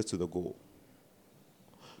committed to the goal.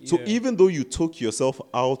 So Yeah. even though you took yourself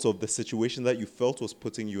out of the situation that you felt was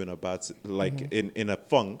putting you in a bad, in a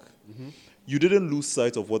funk, you didn't lose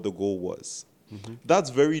sight of what the goal was. That's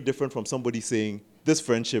very different from somebody saying, this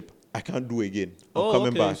friendship, I can't do again. I'm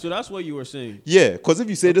coming back. So that's what you were saying. Yeah, because if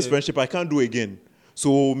you say this Okay. friendship, I can't do again.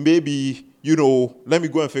 So maybe, let me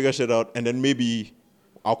go and figure shit out, and then maybe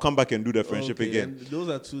I'll come back and do the friendship Okay, again. and those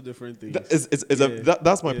are 2 different things.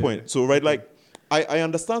 That's my Yeah. point. So, right, Okay. like, I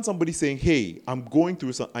understand somebody saying, hey, I'm going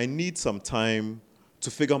through I need some time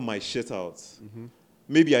to figure my shit out.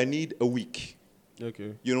 Maybe I need a week,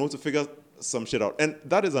 Okay. to figure some shit out. And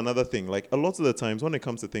that is another thing. Like, a lot of the times when it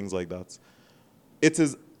comes to things like that, it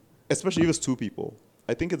is, especially if it's 2 people,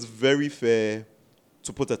 I think it's very fair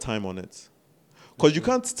to put a time on it. Because you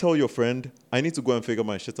can't tell your friend, I need to go and figure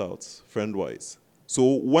my shit out, friend-wise. So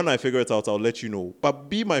when I figure it out, I'll let you know. But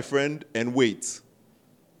be my friend and wait.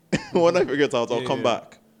 When I figure it out, I'll come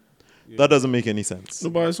back. Yeah. That doesn't make any sense. No,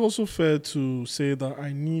 but it's also fair to say that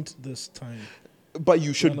I need this time. But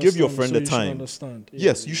you should give your friend so the you should time. understand. Yeah,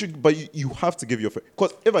 Yes, you should, but you have to give your friend.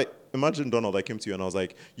 Because if I imagine Donald, I came to you and I was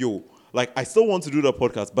like, yo, like, I still want to do the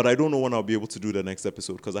podcast, but I don't know when I'll be able to do the next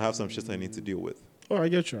episode because I have some shit I need to deal with. Oh, I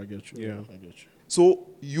get you. Yeah. I get you. So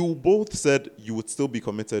you both said you would still be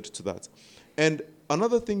committed to that. And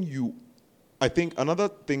another thing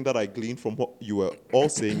that I gleaned from what you were all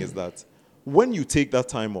saying is that when you take that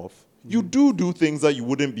time off, you do things that you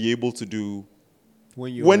wouldn't be able to do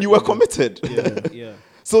when you were committed. Yeah.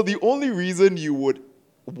 So the only reason you would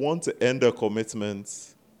want to end a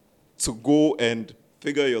commitment to go and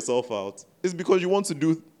figure yourself out is because you want to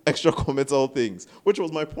do extra committal things, which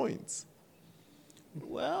was my point.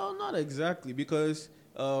 Well, not exactly, because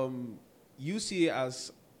you see it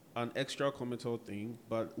as an extra committal thing,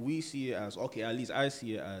 but we see it as, okay, at least I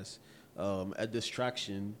see it as a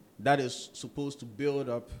distraction that is supposed to build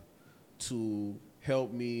up to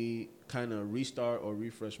help me kind of restart or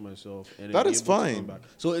refresh myself. And That be is able to come fine. back.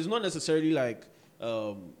 So it's not necessarily like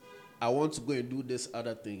I want to go and do this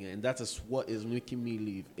other thing, and that is what is making me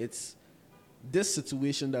leave. It's this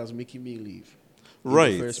situation that's making me leave. In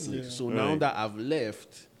Right. the first place. Yeah. So now that I've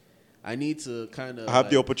left, I need to kind of I have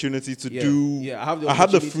the opportunity to do. Yeah, I have the I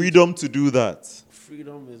had the opportunity freedom to do that.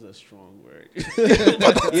 Freedom is a strong word.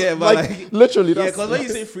 Yeah, but like literally. yeah, That's, because when you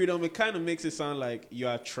say freedom, it kind of makes it sound like you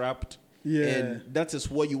are trapped. Yeah. And that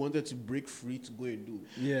is what you wanted to break free to go and do.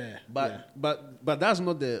 Yeah. But that's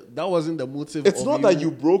not that wasn't the motive. it's of not that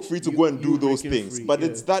you broke free to you- go and do you those breaking things, free, but yeah.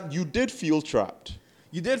 it's that you did feel trapped.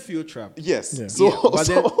 You did feel trapped. Yes. Yeah. So, Yeah, but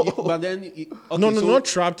so then okay, No, so- not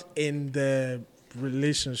trapped in the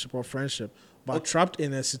relationship or friendship, but trapped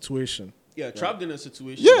in a situation. Yeah, trapped in a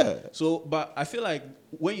situation. Yeah. So, but I feel like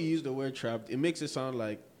when you use the word trapped, it makes it sound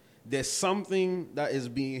like there's something that is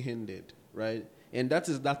being hindered, right? And that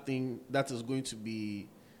is that thing that is going to be,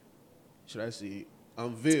 should I say,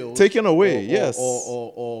 unveiled, Taken away, or, yes.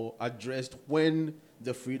 or addressed when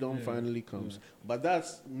the freedom finally comes. But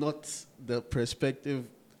that's not the perspective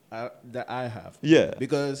that I have. Yeah.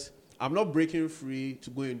 Because I'm not breaking free to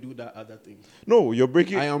go and do that other thing. no, you're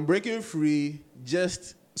breaking I am breaking free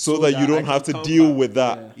just so that you I don't can have to come deal back. with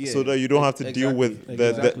that. Yeah. So that you don't have to deal with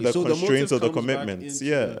Exactly. the So constraints motive of the comes back commitments.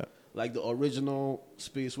 into Yeah. like the original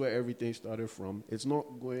space where everything started from. It's not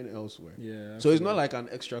going elsewhere. Yeah. So it's not like an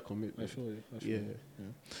extra commitment. I feel it. Yeah.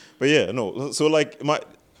 But yeah, no. So like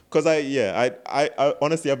because I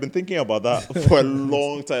honestly I've been thinking about that for a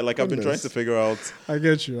long time. Like I've been trying to figure out I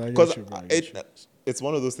get you. because Bro, I get you. it's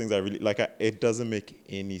one of those things I really like. It doesn't make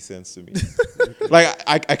any sense to me. Like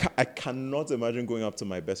I cannot imagine going up to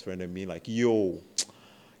my best friend and being like, "Yo,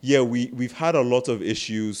 yeah, we've had a lot of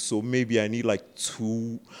issues, so maybe I need like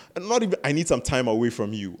 2, and not even I need some time away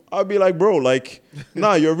from you." I'll be like, "Bro, like,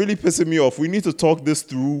 nah, you're really pissing me off. We need to talk this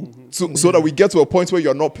through so that we get to a point where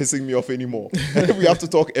you're not pissing me off anymore. And if we have to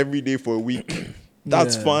talk every day for a week,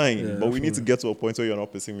 That's Yeah, fine. yeah, But we need to definitely. get to a point where you're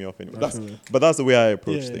not pissing me off anymore. Definitely. But that's the way I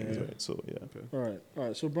approach Yeah, things, yeah. right? So yeah. Okay. All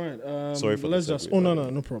right. So Bryan, Sorry for the let's just. segue, Oh no, by the no,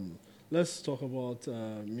 way. no problem. Let's talk about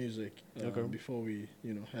music Okay. before we,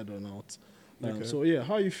 head on out. Okay. So yeah,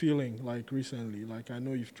 how are you feeling? Like recently, like I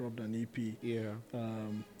know you've dropped an EP. Yeah.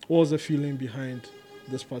 What was the feeling behind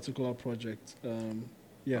this particular project?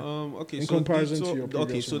 Yeah. Okay. In so comparison to Detour, your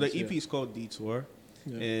previous so the ones, EP yeah. is called Detour,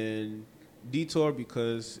 Yeah. and Detour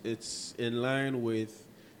because it's in line with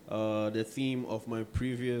the theme of my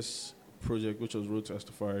previous project, which was Road to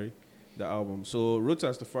Astafari, the album. So Road to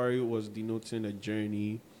Astafari was denoting a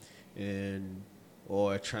journey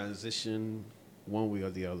or a transition one way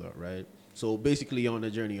or the other, right? So basically you're on a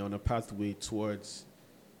journey, on a pathway towards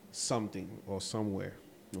something or somewhere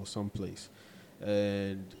or someplace.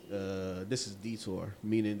 And this is Detour,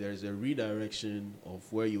 meaning there's a redirection of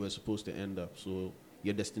where you were supposed to end up. So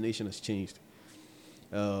your destination has changed.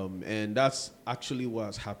 And that's actually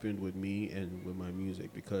what's happened with me and with my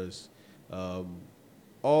music, because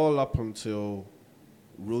all up until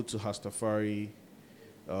Road to Hastafari,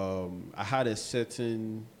 I had a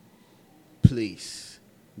certain place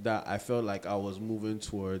that I felt like I was moving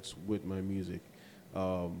towards with my music,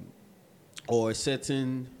 or a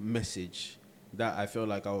certain message that I felt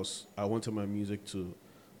like I wanted my music to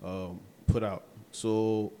put out.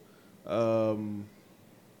 So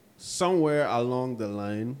somewhere along the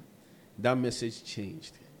line, that message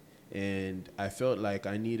changed, and I felt like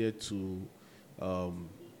I needed to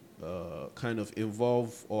kind of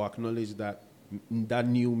involve or acknowledge that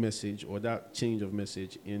new message or that change of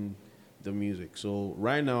message in the music. So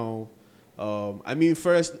right now, I mean,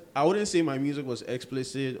 first, I wouldn't say my music was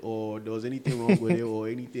explicit or there was anything wrong with it or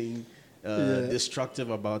anything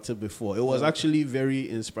destructive about it before. It was actually very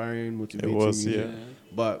inspiring, motivating music. Yeah.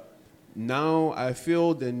 But now I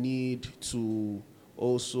feel the need to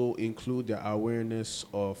also include the awareness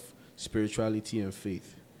of spirituality and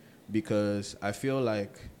faith, because I feel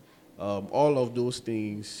like all of those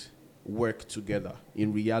things work together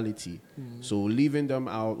in reality. So leaving them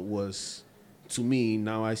out was, to me,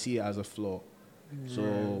 now I see it as a flaw.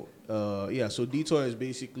 So so Detour is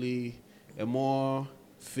basically a more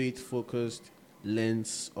faith-focused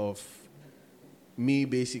lens of me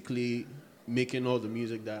basically making all the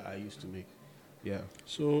music that I used to make. Yeah.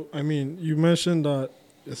 So I mean, you mentioned that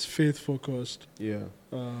it's faith focused. Yeah.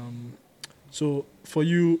 So for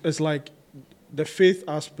you, it's like the faith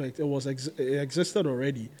aspect. It existed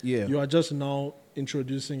already. Yeah. You are just now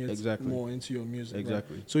introducing it Exactly. more into your music.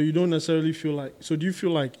 Exactly. Right? So you don't necessarily feel like. So do you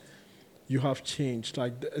feel like you have changed?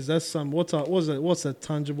 Like, is that what's a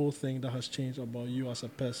tangible thing that has changed about you as a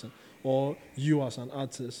person or you as an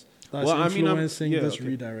artist that's influencing this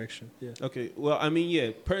redirection? Yeah. Okay. Well, I mean,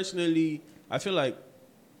 yeah. Personally, I feel like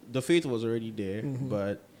the faith was already there,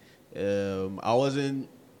 but I wasn't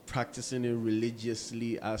practicing it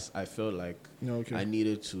religiously as I felt like I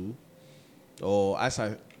needed to, or as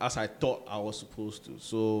I thought I was supposed to.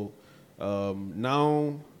 So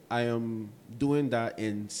now I am doing that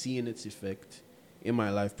and seeing its effect in my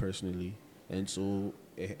life personally, and so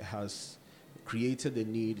it has created the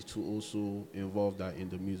need to also involve that in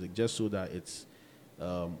the music, just so that it's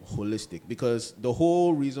holistic. Because the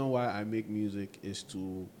whole reason why I make music is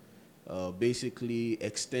to basically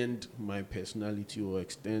extend my personality or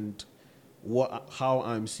extend how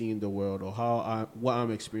I'm seeing the world or what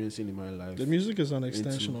I'm experiencing in my life. The music is an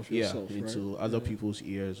extension of yourself, into right? other people's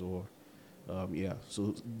ears, or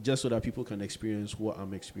so just so that people can experience what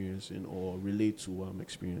I'm experiencing or relate to what I'm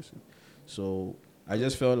experiencing. So I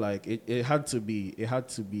just felt like it had to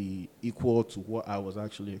be equal to what I was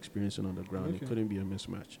actually experiencing on the ground. Okay. It couldn't be a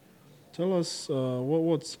mismatch. Tell us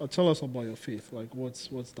tell us about your faith. Like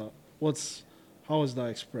how is that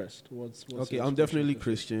expressed? What's Okay, the I'm definitely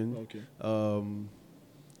expression of Christian. Okay.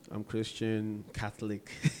 I'm Christian,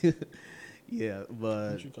 Catholic. Yeah, but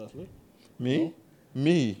Aren't you Catholic? Me? No?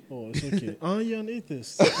 Me? Oh, it's okay. You're an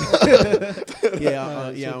atheist. I'm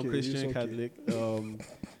okay, Christian, it's okay. Catholic.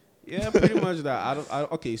 Yeah, pretty much that.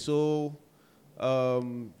 Okay, so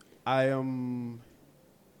I'm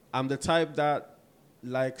the type that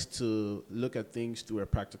likes to look at things through a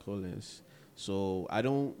practical lens. So I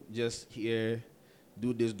don't just hear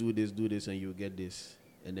do this, and you get this,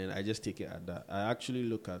 and then I just take it at that. I actually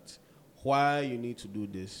look at why you need to do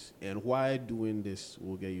this and why doing this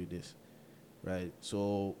will get you this, right?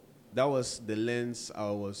 So that was the lens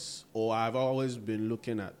I've always been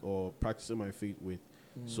looking at or practicing my faith with.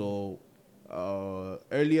 So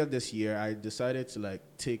earlier this year, I decided to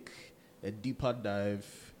take a deeper dive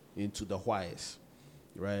into the whys,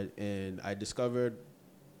 right? And I discovered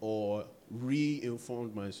or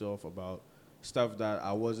re-informed myself about stuff that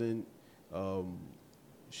I wasn't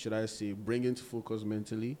should I say, bring into focus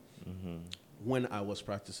mentally when I was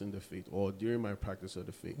practicing the faith or during my practice of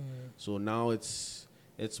the faith. So now it's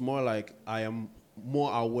more like I am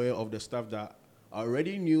more aware of the stuff that I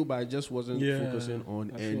already knew, but I just wasn't focusing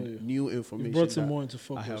on, and new information brought it more into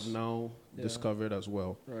focus. I have now discovered as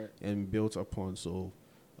well, and built upon. So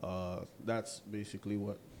that's basically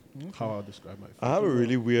how I'll describe my faith. I have a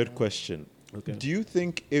really weird question. Okay. Do you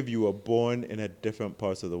think if you were born in a different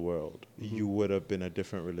part of the world, you would have been a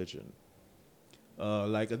different religion?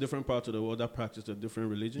 Like a different part of the world that practiced a different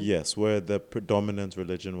religion? Yes, where the predominant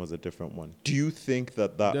religion was a different one. Do you think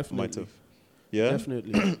that might have... Yeah?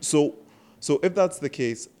 Definitely. So if that's the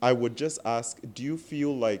case, I would just ask, do you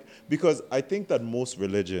feel like... Because I think that most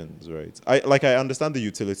religions, right? I understand the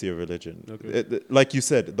utility of religion. Okay. Like you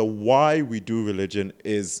said, the why we do religion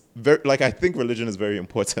is very... Like, I think religion is very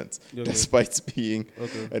important, despite being...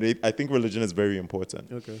 Okay. And I think religion is very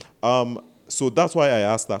important. Okay. So that's why I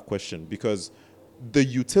asked that question, because the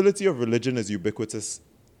utility of religion is ubiquitous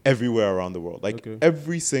everywhere around the world. Like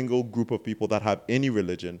every single group of people that have any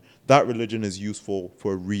religion, that religion is useful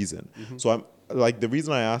for a reason. So I'm like, the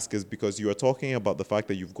reason I ask is because you are talking about the fact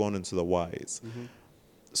that you've gone into the whys.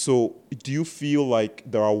 So do you feel like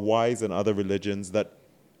there are whys in other religions that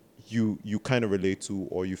you kind of relate to,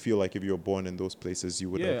 or you feel like if you were born in those places you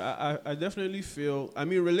would have? I definitely feel, I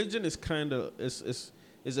mean, religion is kind of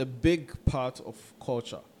is a big part of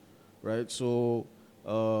culture, right? So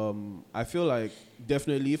I feel like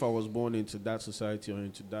definitely if I was born into that society or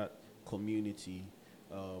into that community,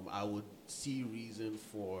 I would see reason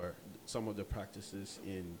for some of the practices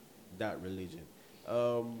in that religion.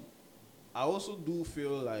 I also do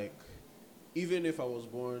feel like even if I was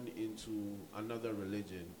born into another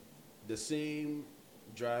religion, the same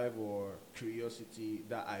drive or curiosity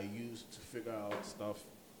that I use to figure out stuff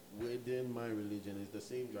within my religion is the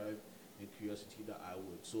same drive and curiosity that I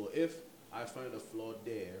would. So if I find a flaw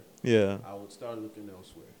there, I would start looking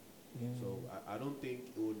elsewhere. So I don't think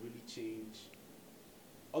it would really change.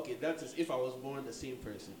 Okay, that is if I was born the same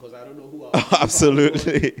person, because I don't know who I was.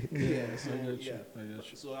 Absolutely.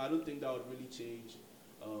 So I don't think that would really change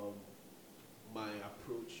my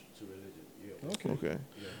approach to religion. Okay.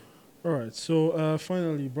 All right. So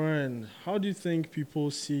finally, Bryan, how do you think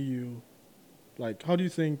people see you? Like, how do you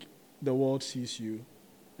think the world sees you,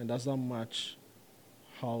 and does that match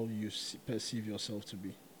how you perceive yourself to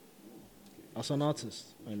be as an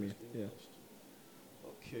artist? I mean,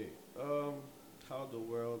 Okay. How the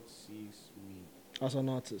world sees me as an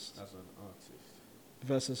artist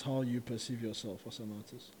versus how you perceive yourself as an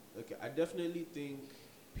artist. Okay, I definitely think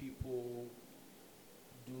people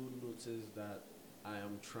do notice that I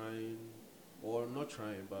am trying, or not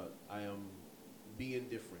trying, but I am being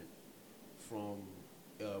different from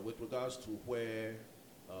with regards to where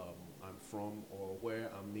I'm from, or where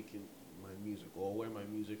I'm making my music, or where my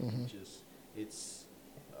music reaches its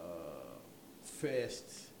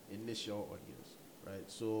first initial audience, right?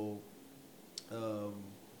 So,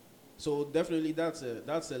 so definitely that's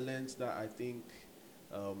a lens that I think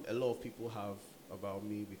a lot of people have about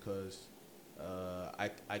me, because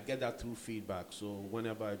I get that through feedback. So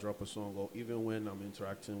whenever I drop a song, or even when I'm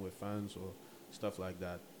interacting with fans or stuff like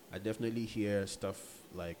that, I definitely hear stuff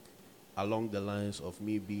like along the lines of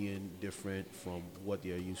me being different from what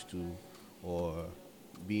they're used to, or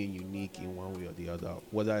being unique in one way or the other,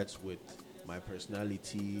 whether it's with my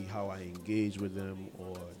personality, how I engage with them,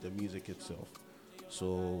 or the music itself.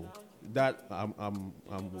 So that I'm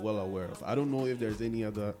well aware of. I don't know if there's any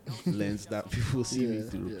other lens that people see me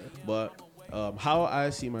through, but how I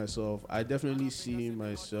see myself, I definitely see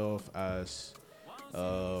myself as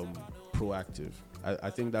proactive.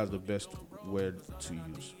 I think that's the best word to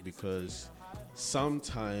use, because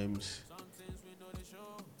sometimes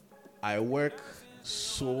I work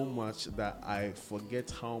so much that I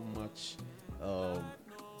forget how much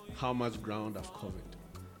ground I've covered.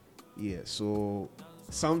 Yeah, so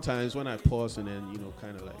sometimes when I pause and then,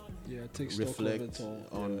 kind of like reflect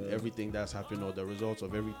on everything that's happened, or the results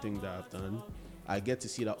of everything that I've done, I get to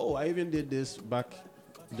see that, I even did this back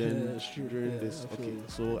then during this. Okay,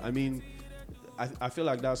 so I mean, I feel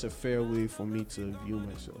like that's a fair way for me to view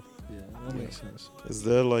myself. Yeah, that makes sense. Is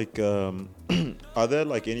there like, are there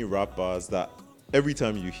like any rap bars that every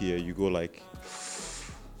time you hear, you go like,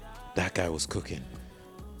 that guy was cooking?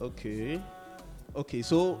 Okay,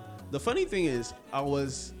 so the funny thing is, I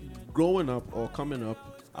was growing up or coming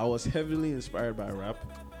up, I was heavily inspired by rap,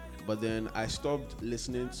 but then I stopped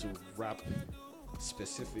listening to rap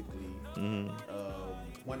specifically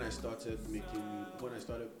when I started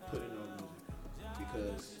putting out music.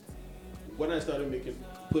 Because when I started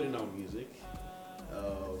putting out music,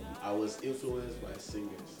 I was influenced by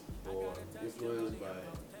singers or influenced by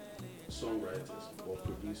songwriters or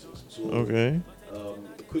producers. So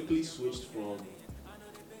it quickly switched from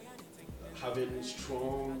having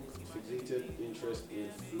strong fixated interest in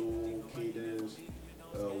flow, cadence,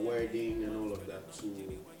 wording, and all of that to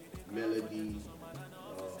melody,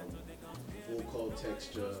 vocal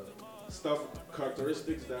texture,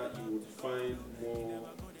 characteristics that you would find more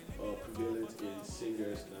prevalent in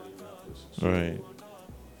singers than in rappers. So, Right.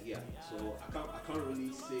 Yeah. So I can't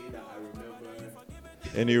really say that I remember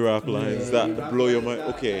Any rap lines that blow your mind?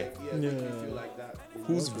 Okay. Make you feel like that.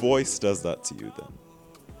 Whose voice does that to you then?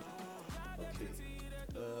 Okay.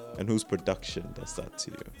 And whose production does that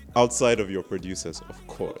to you? Outside of your producers, of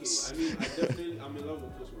course. Okay, I'm in love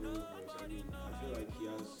with Post Malone's voice. I feel like he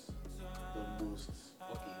has the most,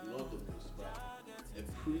 not the most, but a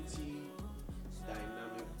pretty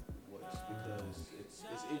dynamic voice because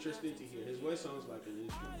it's interesting to hear. His voice sounds like an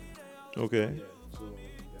instrument. Okay. Yeah, so,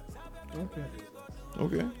 yeah. Okay.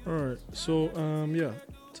 Okay. All right. So,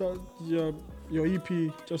 tell your EP.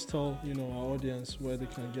 Just tell our audience where they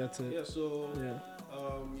can get it. Yeah. So, yeah.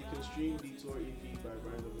 You can stream Detour EP by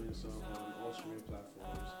Bryan and Mensah on all streaming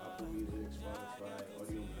platforms: Apple Music, Spotify,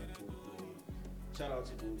 Audio Mac, Play. Shout out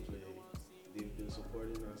to Play. They've been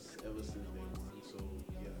supporting us ever since day one. So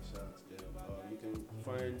yeah, shout out to them. You can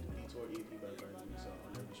find Detour EP by Bryan and Mensah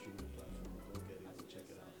on every streaming platform. Go get it. Go check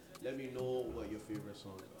it out. Let me know what your favorite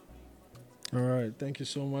songs are. All right. Thank you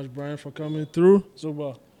so much, Bryan, for coming through.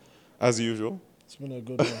 Zoba. As usual. It's been a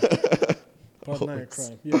good one. Partner in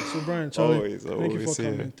crime. Yeah. So Bryan, Charlie, thank you for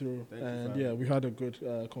coming through. And we had a good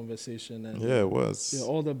conversation. And it was. Yeah,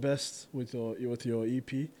 all the best with your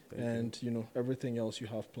EP and everything else you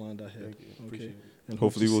have planned ahead. Okay. And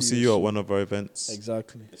hopefully we'll see you at one of our events.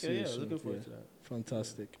 Exactly. Yeah, looking forward to that.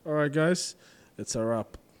 Fantastic. All right, guys, it's a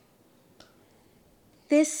wrap.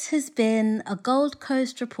 This has been a Gold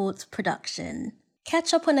Coast Reports production.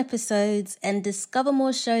 Catch up on episodes and discover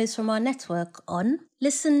more shows from our network on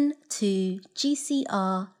listen to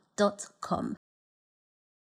gcr.com.